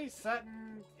 which I'm pretty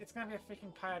certain it's gonna be a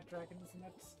freaking pirate dragon, isn't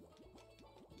it?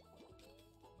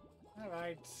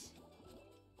 Alright.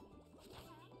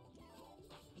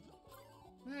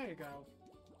 There you go.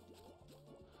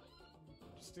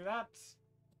 Just do that.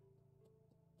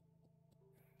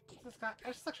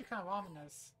 It's actually kind of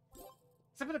ominous.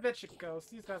 Except for the bitch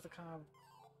ghosts. These guys are kind of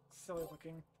silly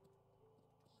looking.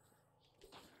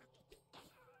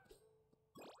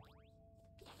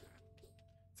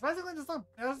 Surprisingly,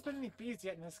 there hasn't been any bees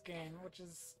yet in this game, which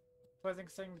is surprising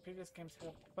considering the previous games had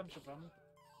a bunch of them.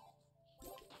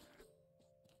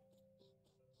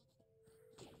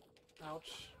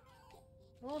 Ouch.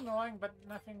 A little annoying, but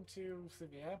nothing too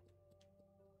severe.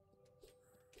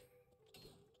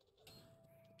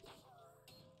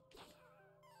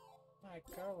 Alright,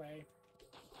 go away.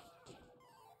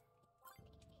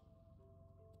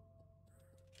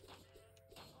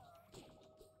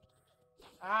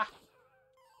 Ah!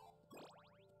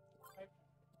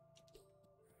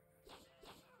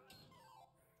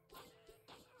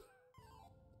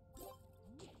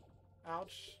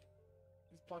 Ouch.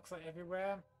 These blocks are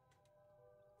everywhere.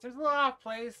 Seems a little out of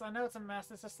place. I know it's a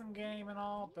Master System game and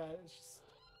all, but it's just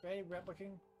very weird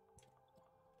looking.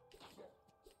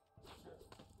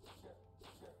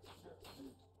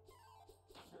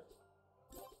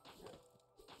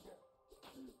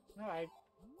 Alright.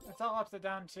 It's all upside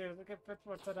down too. Look at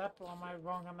what's it up, or am I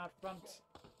wrong on that front?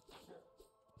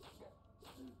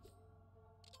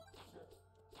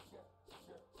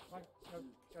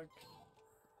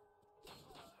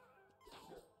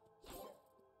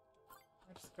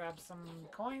 Let's grab some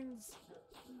coins.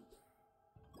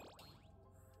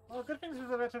 Well, good thing this is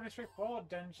a relatively straightforward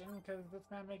dungeon, because it's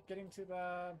gonna make getting to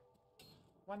the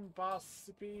one boss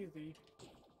super easy.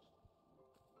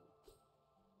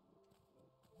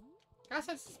 Guys,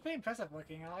 it's pretty impressive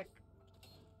looking. I like.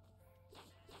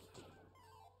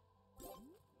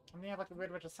 And then you have like the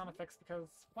weird retro sound effects because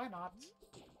why not?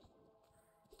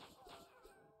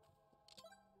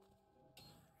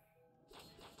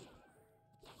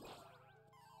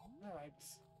 Alright.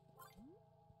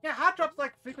 Yeah, hot drops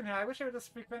like frequent here. I wish it was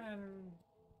just frequent in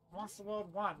Monster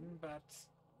World 1, but.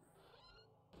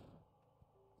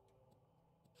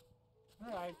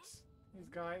 Alright. These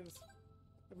guys.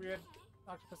 The weird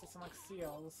octopuses sound like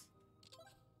seals.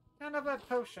 And another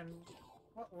potion.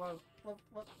 What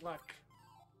luck.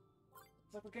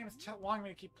 It's like the game is wanting me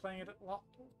to keep playing it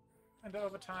into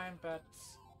overtime, but...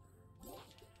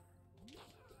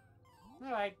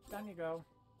 Alright, down you go.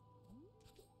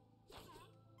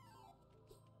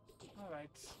 Alright.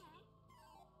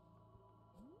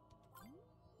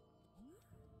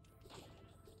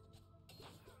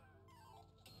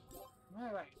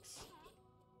 Alright.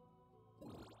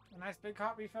 A nice big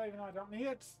heart refill, even though I don't need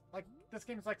it. Like, this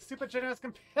game's like super generous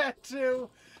compared to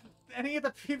any of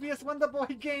the previous Wonder Boy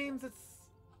games. It's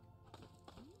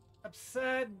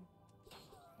absurd.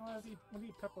 What do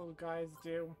you purple guys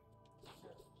do?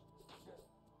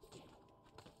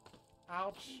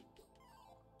 Ouch.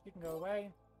 You can go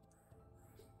away.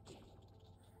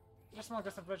 Just more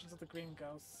aggressive versions of the green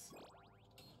ghosts.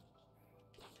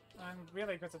 And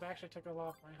really aggressive, they actually took a lot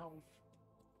of my health.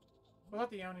 Well, not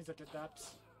the Onis that did that.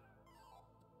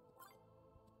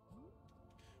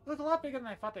 They look a lot bigger than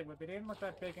I thought they would be. They didn't look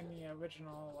that big in the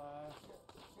original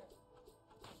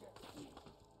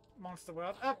Monster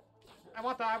World. Oh! I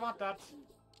want that, I want that!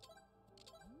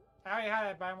 I already had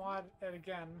it, but I want it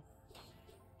again.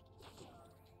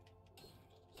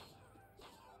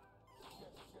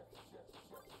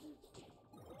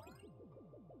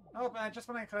 Oh, but just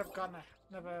when I could have gotten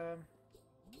another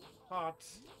heart.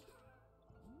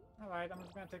 Alright, I'm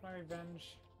just gonna take my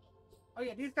revenge. Oh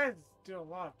yeah, these guys do a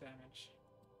lot of damage.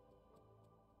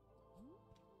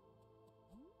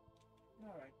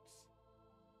 Alright.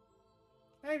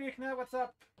 Hey Vukna, what's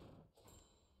up?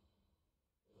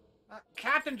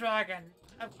 Captain Dragon!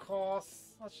 Of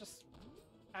course. Let's just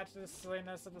add to the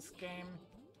silliness of this game.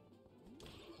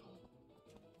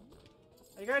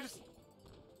 Are you guys just...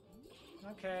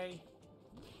 Okay.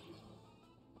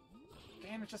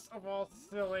 Game is just overall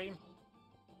silly.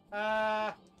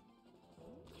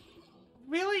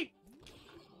 Really?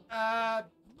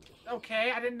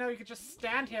 Okay, I didn't know you could just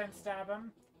stand here and stab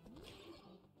him.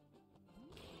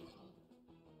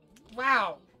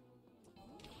 Wow.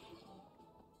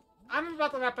 I'm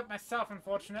about to wrap up myself,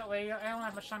 unfortunately. I don't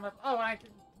have much time left. Oh, I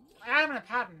am in a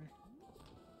pattern.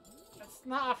 It's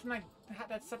not often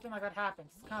that something like that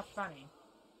happens. It's kind of funny.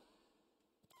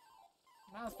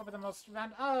 That was probably the most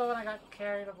random. Oh, and I got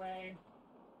carried away.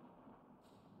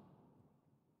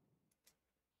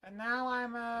 And now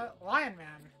I'm a Lion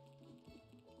Man.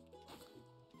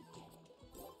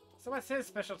 So what's his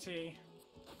specialty?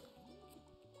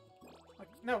 Like,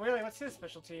 no, really, what's his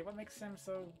specialty? What makes him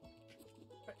so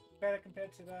better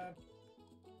compared to the...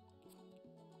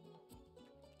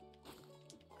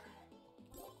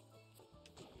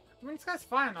 I mean, this guy's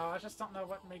fine though, I just don't know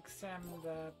what makes him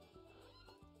the...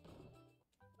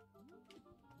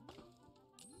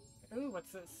 Ooh,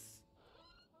 what's this?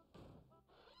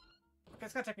 Okay,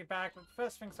 it's gonna take me back, but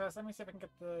first things first, let me see if I can get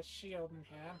the shield in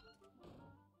here.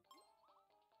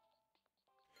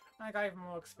 I got even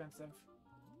more expensive.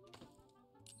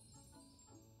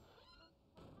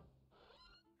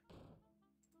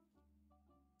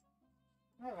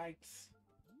 Alright.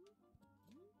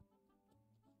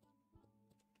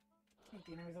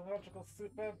 The enemy's electrical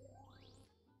super.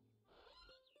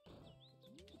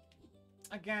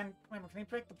 Again, wait a minute, can he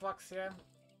break the blocks here?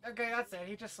 Okay, that's it.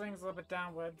 He just swings a little bit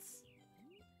downwards.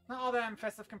 Not all that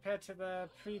impressive compared to the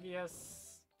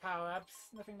previous power-ups.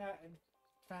 Nothing that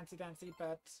fancy-dancy,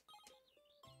 but...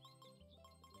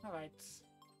 Alright.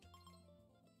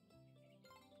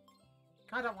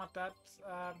 I don't want that.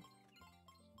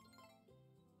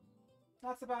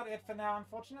 That's about it for now,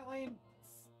 unfortunately.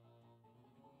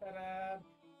 But,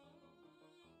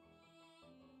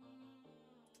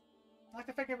 I'd like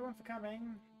to thank everyone for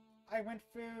coming. I went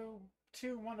through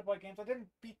 2 Wonder Boy games. I didn't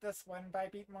beat this one, but I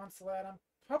beat Monster Lair, and I'm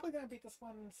probably going to beat this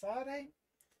one Saturday.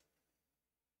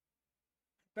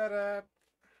 But,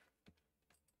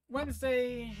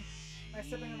 Wednesday, my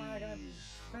sibling and I are going to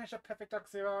finish up Perfect Dark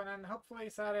Zero, and then hopefully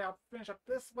Saturday I'll finish up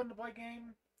this Wonder Boy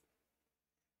game.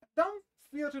 Don't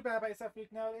feel too bad about yourself,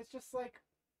 Week Note. It's just like...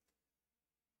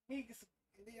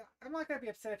 I'm not going to be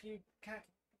upset if you can't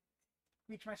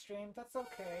reach my stream. That's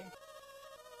okay.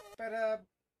 But,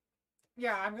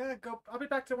 yeah, I'm gonna go... I'll be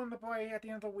back to Wonder Boy at the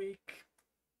end of the week.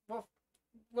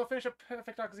 We'll finish up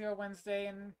Perfect Dark Zero Wednesday,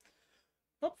 and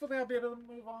hopefully I'll be able to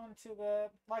move on to the...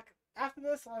 Like, after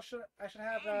this, I should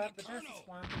have the Genesis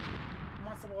one.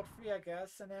 Monster World 3, I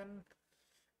guess, and then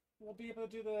we'll be able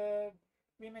to do the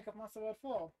remake of Monster World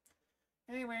 4.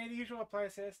 Anyway, the usual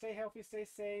applies here. Stay healthy, stay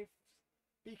safe,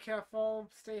 be careful,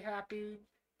 stay happy,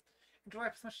 enjoy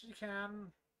life as much as you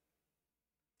can.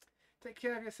 Take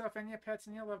care of yourself and your pets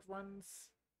and your loved ones.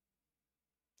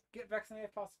 Get vaccinated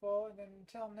if possible, and then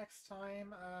until next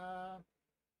time,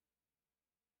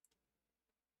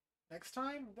 next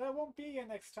time? There won't be a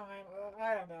next time.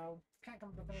 I don't know. Can't come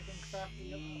up with anything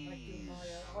crafty like doing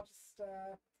Mario. I'll just,